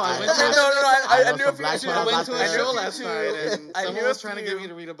 I don't know. I went No, to- no, I I know knew some a black few. I cholas went out to a there. show last night, and I someone knew was a trying to get me few.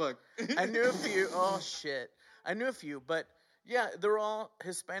 to read a book. I knew a few. Oh shit, I knew a few, but yeah, they're all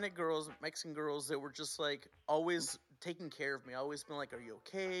Hispanic girls, Mexican girls that were just like always taking care of me. Always been like, "Are you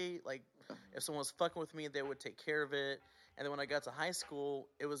okay?" Like, if someone was fucking with me, they would take care of it. And then when I got to high school,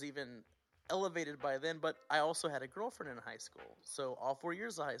 it was even elevated by then. But I also had a girlfriend in high school, so all 4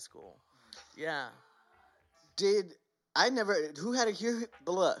 years of high school. Yeah, Did I never? Who had a here?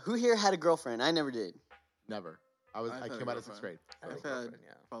 Who here had a girlfriend? I never did. Never. I I've came had a out of 6th grade. I had a I've had girlfriend,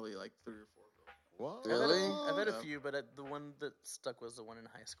 yeah. probably like 3 or 4 girls. What? Really? I've had a Yeah. few, but the one that stuck was the one in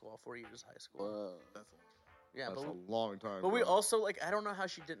high school. All 4 years of high school. Whoa. That's a long Yeah, That's but a long time. But we bro. also like I don't know how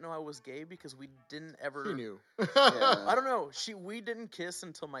she didn't know I was gay because we didn't ever. She knew. I don't know. We didn't kiss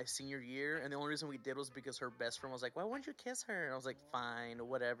until my senior year, and the only reason we did was because her best friend was like, "Why wouldn't you kiss her?" And I was like, "Fine,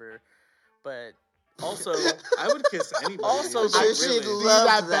 whatever." But also, I would kiss anybody. Also, Like, I she'd really. love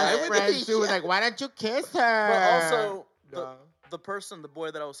that that. best friend too was like, "Why don't you kiss her?" but also No. the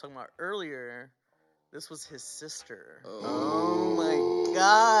boy that I was talking about earlier, this was his sister. Oh my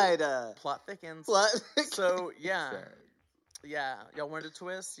god. Plot thickens. What? So yeah, Sorry. yeah. Y'all wanted a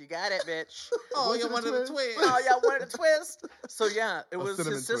twist? You got it, bitch. Oh, What's you in a wanted a twist? twist. Oh, y'all wanted a twist. So yeah, it A was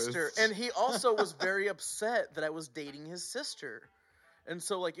cinnamon his sister, twist. and he also was very upset that I was dating his sister, and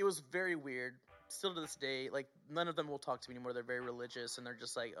so like it was very weird. Still to this day, like none of them will talk to me anymore. They're very religious, and they're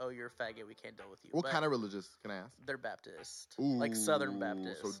just like, "Oh, you're a faggot. We can't deal with you." What But kind of religious? Can I ask? They're Baptist, like Southern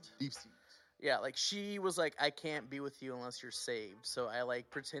Baptist. So deep sea. Yeah, like she was like, "I can't be with you unless you're saved." So I like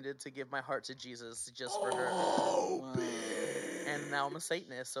pretended to give my heart to Jesus just for her, Wow. and now I'm a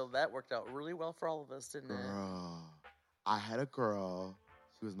Satanist. So that worked out really well for all of us, didn't it? Girl, I had a girl.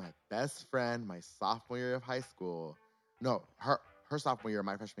 She was my best friend my sophomore year of high school. No, her sophomore year,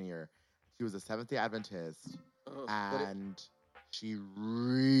 my freshman year. She was a Seventh-day Adventist, Oh, and she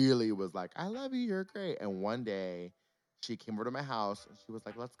really was like, "I love you, you're great." And one day, she came over to my house and she was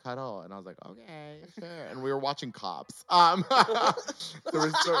like, "Let's cuddle," and I was like, "Okay, sure." And we were watching Cops. So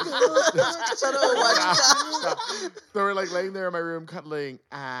we're so we're like laying there in my room cuddling,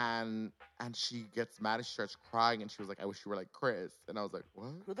 and she gets mad and she starts crying, and she was like, "I wish you were like Chris," and I was like,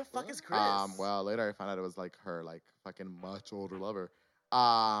 "What?" Who the fuck is Chris? Well, later I found out it was like her like fucking much older lover.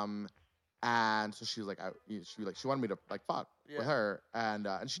 And so she was like, she wanted me to like fuck with her, and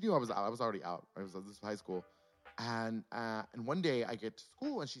she knew I was already out. This was high school, and one day I get to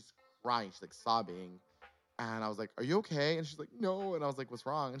school and she's crying, she's like sobbing, and I was like, "Are you okay?" And she's like, "No," and I was like, "What's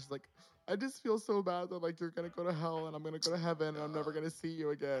wrong?" And she's like, "I just feel so bad that like you're gonna go to hell and I'm gonna go to heaven and I'm never gonna see you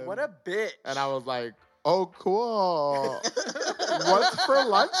again." What a bitch. And I was like, "Oh, cool. What's for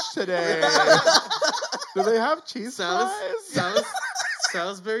lunch today? Do they have cheese fries?"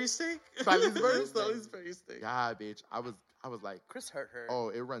 Salisbury steak. Salisbury steak. Salisbury steak. Yeah, bitch. I was like, Chris hurt her. "Oh,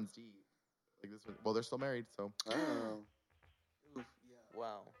 it runs deep." Like this one. Well, they're still married, so. Oh. Oof, yeah.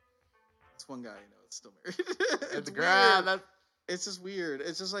 Wow. That's one guy I know is still married. It's weird. grand. That's It's just weird.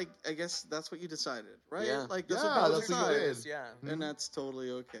 It's just like, I guess that's what you decided, right? Yeah. Like that's Yeah, what that's people what you decide, did. Yeah. Mhm. and that's totally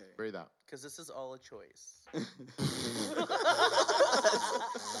okay. Bury that. Because this is all a choice.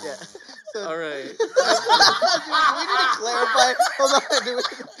 Yeah. So, All right. do we need to clarify? Hold on.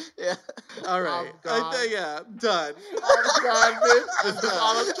 Yeah. All right. Oh, God. Yeah. Done. Oh, God, bitch. This is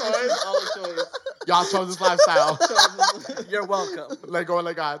all a This is choice. all a choice. Y'all chose this lifestyle. You're welcome. Let go and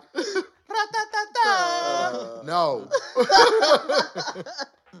let God. No.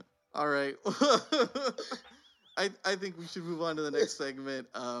 All right. I think we should move on to the next segment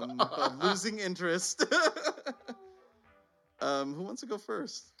of losing interest. Who wants to go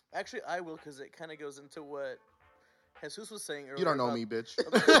first? Actually, I will because it kind of goes into what Jesus was saying earlier. You don't know about- me, bitch.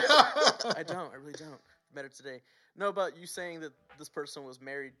 I don't. I really don't. Met her today. No, about you saying that this person was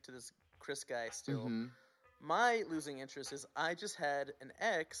married to this Chris guy still. Mhm. My losing interest is I just had an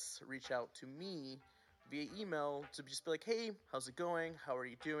ex reach out to me via email to just be like, "Hey, how's it going? How are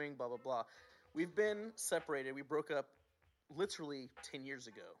you doing? Blah, blah, blah." We've been separated. We broke up literally 10 years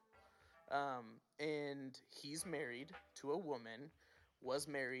ago. And he's married to a woman. was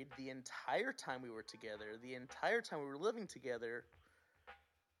married the entire time we were together, the entire time we were living together.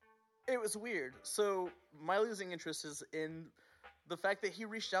 It was weird. So my losing interest is in the fact that he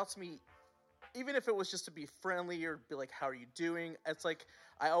reached out to me, even if it was just to be friendly or be like, how are you doing? It's like,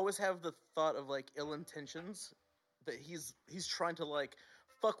 I always have the thought of like ill intentions, that he's trying to like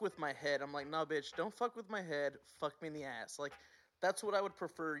fuck with my head. I'm like, nah, bitch, don't fuck with my head. Fuck me in the ass. Like, that's what I would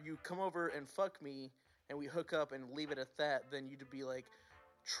prefer. You come over and fuck me and we hook up and leave it at that, than you to be like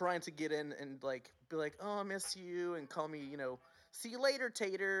trying to get in and like be like, oh, I miss you, and call me, see you later,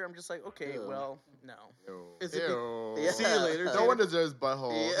 Tater. I'm just like, okay, Ew. well, no. Is it Ew. Yeah. See you later. No Tater. one deserves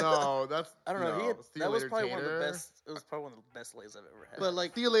butthole. Yeah. No, that's I don't know. No. See you That was later, probably one of the Tater. best. It was probably one of the best lays I've ever had. But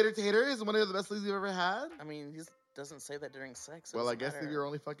like, See you later, Tater is one of the best leads you've ever had. I mean, he doesn't say that during sex. It Well, I doesn't guess if matter. you're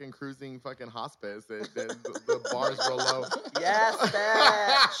only fucking cruising fucking hospice, then the bar's real low. Yes,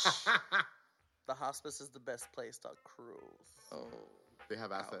 bitch. The hospice is the best place to cruise. oh, They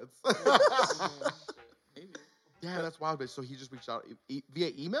have assets. maybe. Yeah, that's wild, bitch. So he just reached out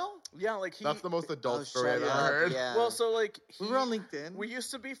via email? Yeah, like he. That's the most adult Oh, story I've shut ever up, heard. yeah. Well, so like We were on LinkedIn. We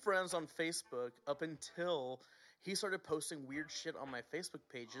used to be friends on Facebook up until he started posting weird shit on my Facebook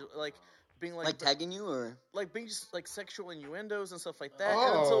page, like being like tagging you or like being just like sexual innuendos and stuff like that.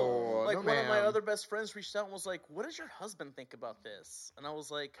 Oh, and until like no, one of my ma'am. other best friends reached out and was like, "What does your husband think about this?" And I was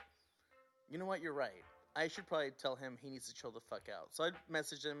like, "You know what? You're right. I should probably tell him he needs to chill the fuck out." So I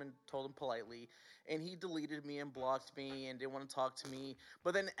messaged him and told him politely, and he deleted me and blocked me and didn't want to talk to me.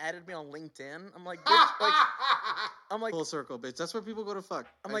 But then added me on LinkedIn. I'm like, bitch, like, I'm like, Full circle, bitch. That's where people go to fuck.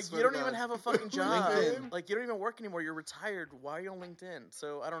 I'm I like, swear you to don't even God. have a fucking job. LinkedIn. Like, you don't even work anymore. You're retired. Why are you on LinkedIn?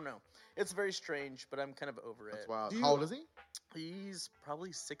 So I don't know. It's very strange, but I'm kind of over it. That's wild. Do you- How old is he? He's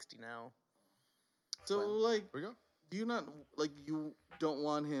probably 60 now. So Well, like, Here we go. do you not like you don't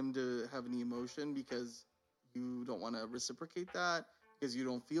want him to have any emotion because you don't want to reciprocate that because you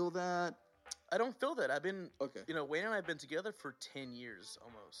don't feel that? I don't feel that. I've been, Okay. Wayne and I have been together for 10 years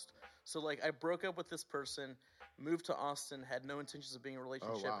almost. So, like, I broke up with this person, moved to Austin, had no intentions of being in a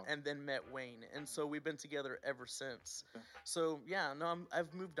relationship, wow. and then met Wayne. And so we've been together ever since. Okay. So, yeah, no,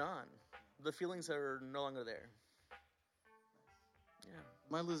 I've moved on. The feelings are no longer there. Yeah.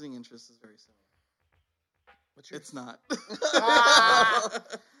 My losing interest is very similar. What's yours? It's not.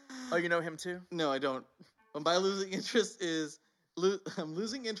 Oh, you know him too? No, I don't. But my losing interest is I'm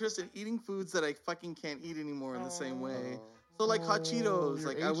losing interest in eating foods that I fucking can't eat anymore in the same way. So like hot Cheetos, you're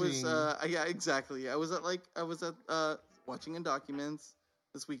like I was, aging. yeah, exactly. I was at watching in documents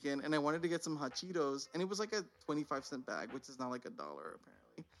this weekend, and I wanted to get some hot Cheetos, and it was like a 25-cent bag, which is not like $1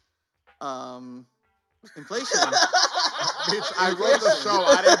 apparently. Inflation. Bitch, I wrote the show.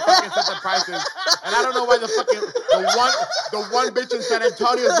 I didn't fucking set the prices. And I don't know why the one bitch in San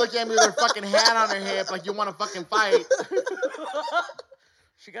Antonio is looking at me with her fucking hand on her hip like you want to fucking fight.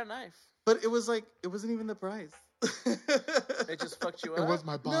 She got a knife. But it was like, it wasn't even the price. It just fucked you up. It was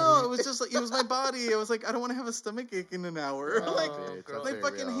my body. No, it was just like, it was my body. I was like, I don't want to have a stomach ache in an hour. Oh, like, bitch, girl. that's I very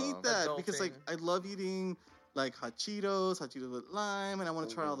fucking real. hate that because like Adulting. I love eating like hot Cheetos with lime, and I want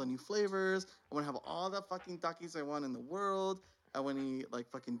to try all the new flavors. I want to have all the fucking Takis I want in the world. I want to eat like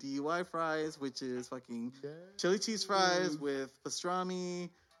fucking DUI fries, which is fucking Yes. chili cheese fries with pastrami,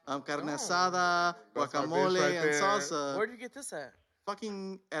 carne Oh. asada, That's my bitch guacamole, right and there. salsa. Where'd you get this at?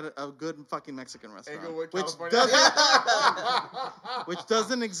 Fucking at a good fucking Mexican restaurant, Englewood, which California.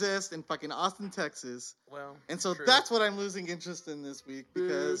 doesn't exist in fucking Austin, Texas. Well, And so true. that's what I'm losing interest in this week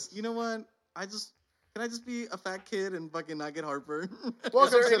because you know what? Can I just be a fat kid and fucking not get heartburn?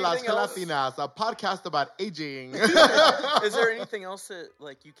 Welcome there to Las anything else? Gelatinas, a podcast about aging. Is there anything else that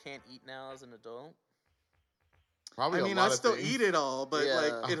like you can't eat now as an adult? Probably I a mean, lot I of still things. eat it all, but Yeah.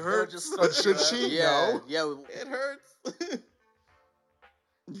 like it It'll hurts. just But suck you should up. she? yeah, No. yeah. It hurts.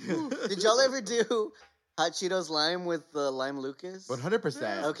 Did y'all ever do hot Cheetos lime with the lime Lucas?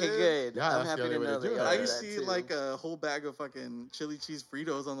 100%. Okay, Dude. good. Yeah, I'm that's the happy only to way to know do that. it. y'all I do used to that eat too. like a whole bag of fucking chili cheese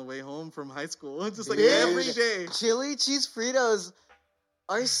Fritos on the way home from high school. Just like Dude. every day. Chili cheese Fritos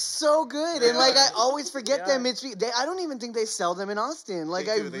are so good, and like I always forget Yeah. them. I don't even think they sell them in Austin. Like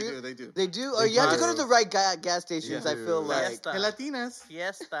they I do, they do. They do. They you have to do. go to the right gas stations. They I feel do. like. Fiesta. Gelatinas.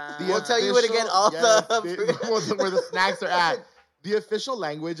 Fiesta. The We'll tell you where to get all yes, the- where the snacks are at. The official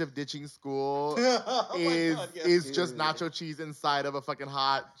language of ditching school Oh my is God, yes. is just Dude. nacho cheese inside of a fucking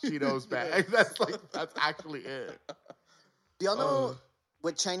hot Cheetos bag. That's actually it. Do y'all know Oh.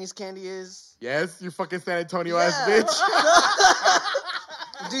 what Chinese candy is? Yes, you fucking San Antonio Yeah. ass bitch.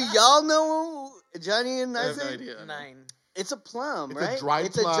 Do y'all know Johnny and I have no Isaac? idea. 9. It's a plum, It's right? a dry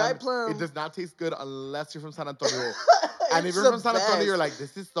It's plum. a dry plum. It does not taste good unless you're from San Antonio. And if It's you're the from San Antonio, best. you're like,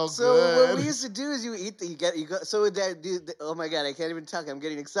 this is so So good. what we used to do is you go. So that dude, oh my god, I can't even talk. I'm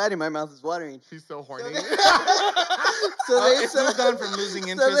getting excited. My mouth is watering. She's so horny. So they it's moved on from losing so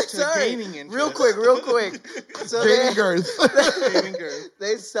interest they- to gaining interest. Real quick. So Gaining girth. Gaining girth.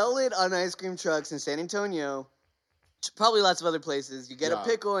 they sell it on ice cream trucks in San Antonio. Probably lots of other places. You get a Yeah.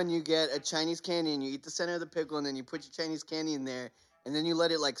 pickle and you get a Chinese candy and you eat the center of the pickle and then you put your Chinese candy in there and then you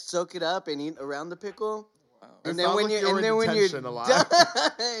let it like soak it up and eat around the pickle. Wow. And It then sounds when like you're you were in you're detention a lot.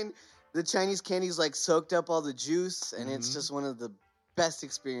 done, the Chinese candy's like soaked up all the juice and it's Mhm. just one of the best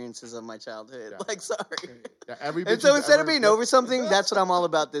experiences of my childhood. Yeah. Like, sorry. Yeah, every And bitch so who's instead of ever- being over something, that's what I'm all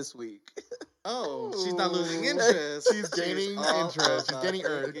about this week. Oh, she's not losing Ooh. interest. She's gaining all interest. She's about gaining the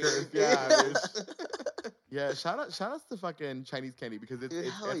girth. game. Yeah, bitch. Yeah, shout out to fucking Chinese candy because Dude, it's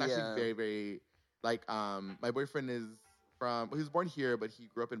hell actually yeah. very, very like my boyfriend is he was born here but he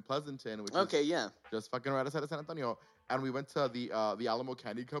grew up in Pleasanton, which Okay, is yeah. just fucking right outside of San Antonio. And we went to the Alamo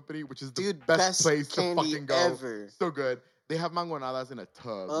Candy Company, which is the Dude, best place to candy fucking go. ever. So good. They have mangonadas in a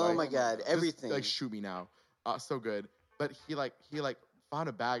tub. Oh like, my god, just, everything. like shoot me now. So good. But he found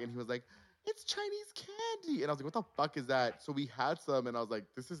a bag and he was like, it's Chinese candy. And I was like, what the fuck is that? So we had some and I was like,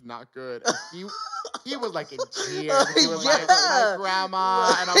 this is not good. And he was like in tears. He was like, my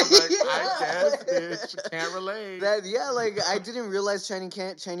grandma. And I was like, I guess, bitch. Can't relate. Like I didn't realize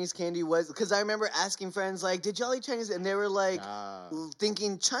Chinese candy was because I remember asking friends like, "Did y'all eat Chinese?" And they were like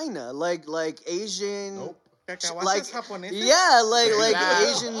thinking China, like Asian. Nope. Like japoneses? yeah, like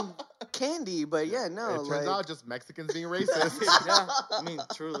Yeah. Asian candy, but yeah, no. It turns out just Mexicans being racist. Yeah, I mean,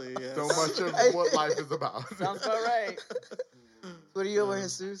 truly, yeah. So much of what life is about. Sounds about right. What are you over,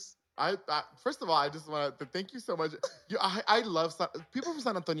 Jesus? I first of all, I just want to thank you so much. I love people from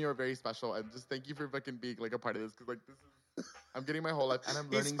San Antonio are very special, and just thank you for fucking being like a part of this because like this is I'm getting my whole life and I'm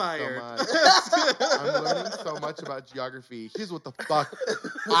learning Inspired. so much. I'm learning so much about geography. Here's what the fuck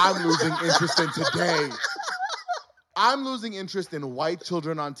I'm losing interest in today. I'm losing interest in white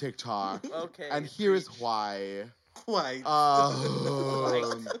children on TikTok, Okay. and here is preach. why. White.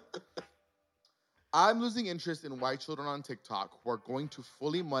 I'm losing interest in white children on TikTok who are going to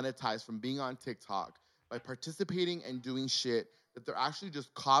fully monetize from being on TikTok by participating and doing shit that they're actually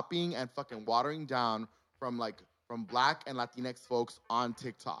just copying and fucking watering down from Black and Latinx folks on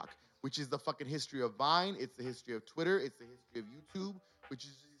TikTok, which is the fucking history of Vine, it's the history of Twitter, it's the history of YouTube, which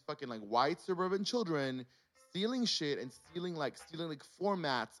is these fucking like white suburban children stealing shit and stealing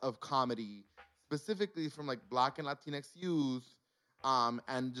formats of comedy, specifically from like Black and Latinx youth.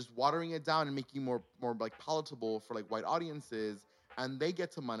 And just watering it down and making more like palatable for like white audiences, and they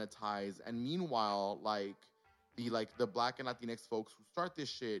get to monetize. And meanwhile, like the Black and Latinx folks who start this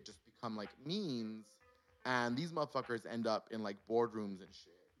shit just become like memes, and these motherfuckers end up in like boardrooms and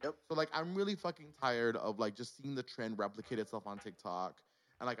shit. Yep. So like I'm really fucking tired of like just seeing the trend replicate itself on TikTok,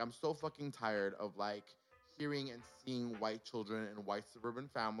 and like I'm so fucking tired of like hearing and seeing white children and white suburban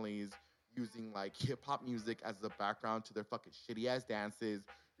families using like hip hop music as the background to their fucking shitty ass dances.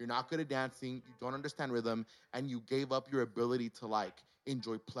 You're not good at dancing, you don't understand rhythm, and you gave up your ability to like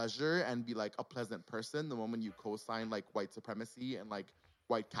enjoy pleasure and be like a pleasant person the moment you co-sign like white supremacy and like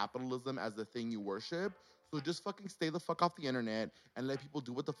white capitalism as the thing you worship. So just fucking stay the fuck off the internet and let people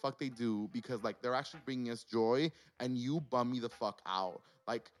do what the fuck they do, because like they're actually bringing us joy and you bum me the fuck out.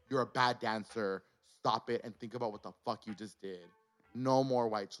 Like, you're a bad dancer, stop it and think about what the fuck you just did. No more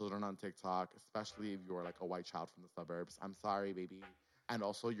white children on TikTok, especially if you're like a white child from the suburbs. I'm sorry, baby. And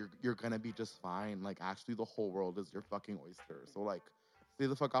also, you're gonna be just fine. Like, actually, the whole world is your fucking oyster. So like, stay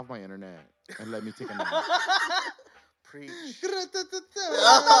the fuck off my internet and let me take a nap. Preach.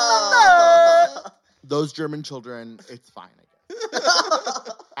 Those German children, it's fine, I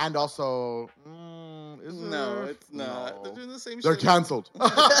guess. And also, No, it's not. No. They're doing the same They're shit. canceled.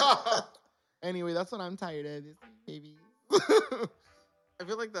 Anyway, that's what I'm tired of, baby. I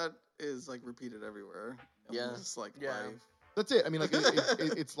feel like that is like repeated everywhere. Yeah. Just like Yeah. life. That's it. I mean, like,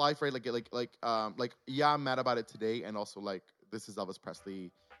 it's life, right? Yeah, I'm mad about it today, and also like, this is Elvis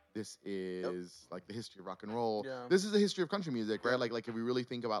Presley. This is like the history of rock and roll. Yeah. This is the history of country music, right? Yeah. Like if we really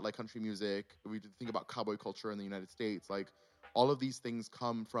think about like country music, if we think about cowboy culture in the United States, like all of these things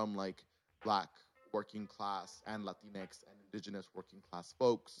come from like Black working class and Latinx and indigenous working class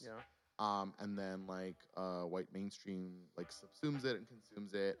folks. Yeah. And then like white mainstream like subsumes it and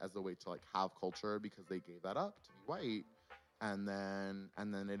consumes it as a way to like have culture because they gave that up to be white, and then it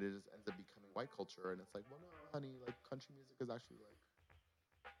ends up becoming white culture, and it's like, well, no, honey, like country music is actually like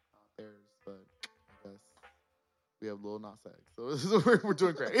not theirs, but I guess We have Lil Nas X. So we're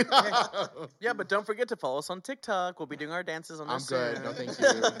doing great. Yeah, but don't forget to follow us on TikTok. We'll be doing our dances on there I'm soon. good. No, thank you.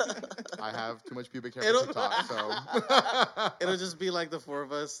 I have too much pubic hair for TikTok, so. It'll just be like the four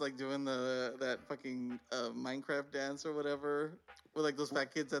of us like doing that fucking Minecraft dance or whatever with like those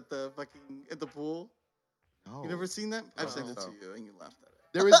fat kids at the pool. No. You never seen that? I've No. sent it to you and you laughed at it.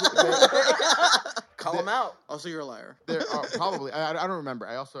 There is. Call them out. Also, you're a liar. There are probably. I don't remember.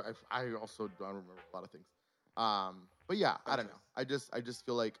 I also don't remember a lot of things. But yeah, I don't know. I just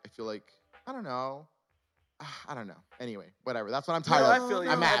feel like I don't know. I don't know. Anyway, whatever. That's what I'm tired No, of. I feel you.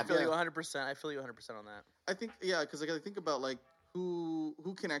 I'm mad. I feel you 100%. I feel you 100% on that. I think because I gotta think about like who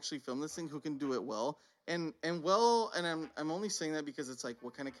can actually film this thing, who can do it well, and I'm only saying that because it's like,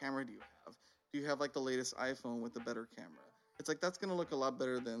 what kind of camera do you have? Do you have like the latest iPhone with the better camera? It's like that's gonna look a lot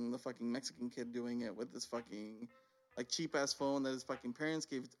better than the fucking Mexican kid doing it with this fucking like cheap ass phone that his fucking parents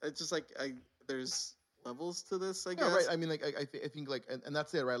gave. It's just like there's levels to this, I guess. Yeah, right. I mean, like I think like and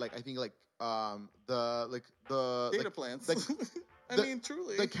that's it, right? Like I think like the data like, plans. like, I mean,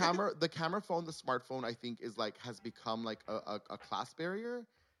 truly. the camera phone, the smartphone, I think is like has become like a class barrier,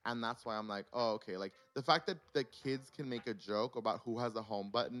 and that's why I'm like, oh, okay. Like the fact that the kids can make a joke about who has a home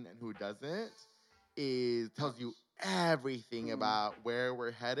button and who doesn't tells you everything about where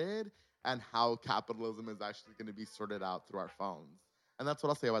we're headed and how capitalism is actually going to be sorted out through our phones. And that's what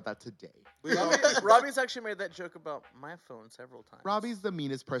I'll say about that today. Robbie's actually made that joke about my phone several times. Robbie's the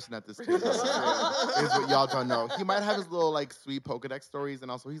meanest person at this table. Is what y'all don't know. He might have his little like sweet Pokedex stories, and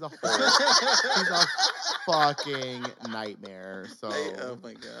also he's a he's a fucking nightmare. So oh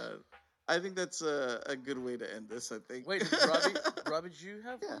my god, I think that's a good way to end this. I think. Wait, Robbie, did you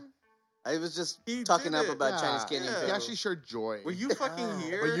have one? I was just He talking did up it. about Chinese candy. Yeah. he Yeah. actually shared joy. Were you fucking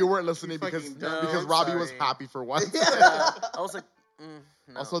here? But you weren't listening You because fucking dumb. because Robbie was Sorry. happy for once. I was like,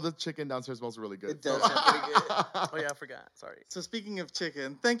 no. Also, the chicken downstairs smells really good. It does so. sound pretty good. Oh yeah, I forgot. Sorry. So speaking of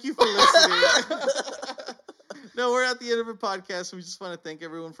chicken, thank you for listening. No, we're at the end of our podcast. We just want to thank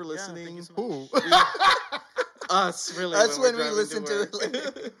everyone for listening. thank you so much. Who? Us, really. Us when we we're driving listen to it work.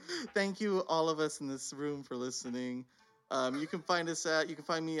 later. Thank you, all of us in this room, for listening. You can find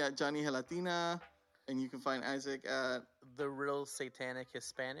me at Johnny Gelatina, and you can find Isaac at The Real Satanic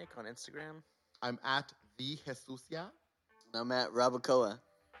Hispanic on Instagram. I'm at the Jesusia. I'm at Robacoa.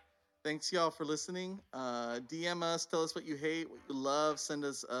 Thanks, y'all, for listening. DM us, tell us what you hate, what you love. Send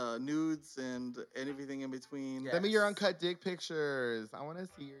us nudes and everything in between. Yeah. Send me your uncut dick pictures. I want to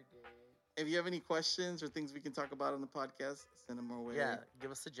see your dick. If you have any questions or things we can talk about on the podcast, send them our way. Yeah,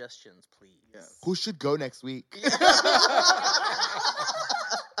 give us suggestions, please. Yes. Who should go next week?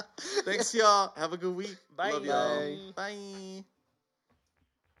 Thanks, y'all. Have a good week. Bye. Love y'all. Bye.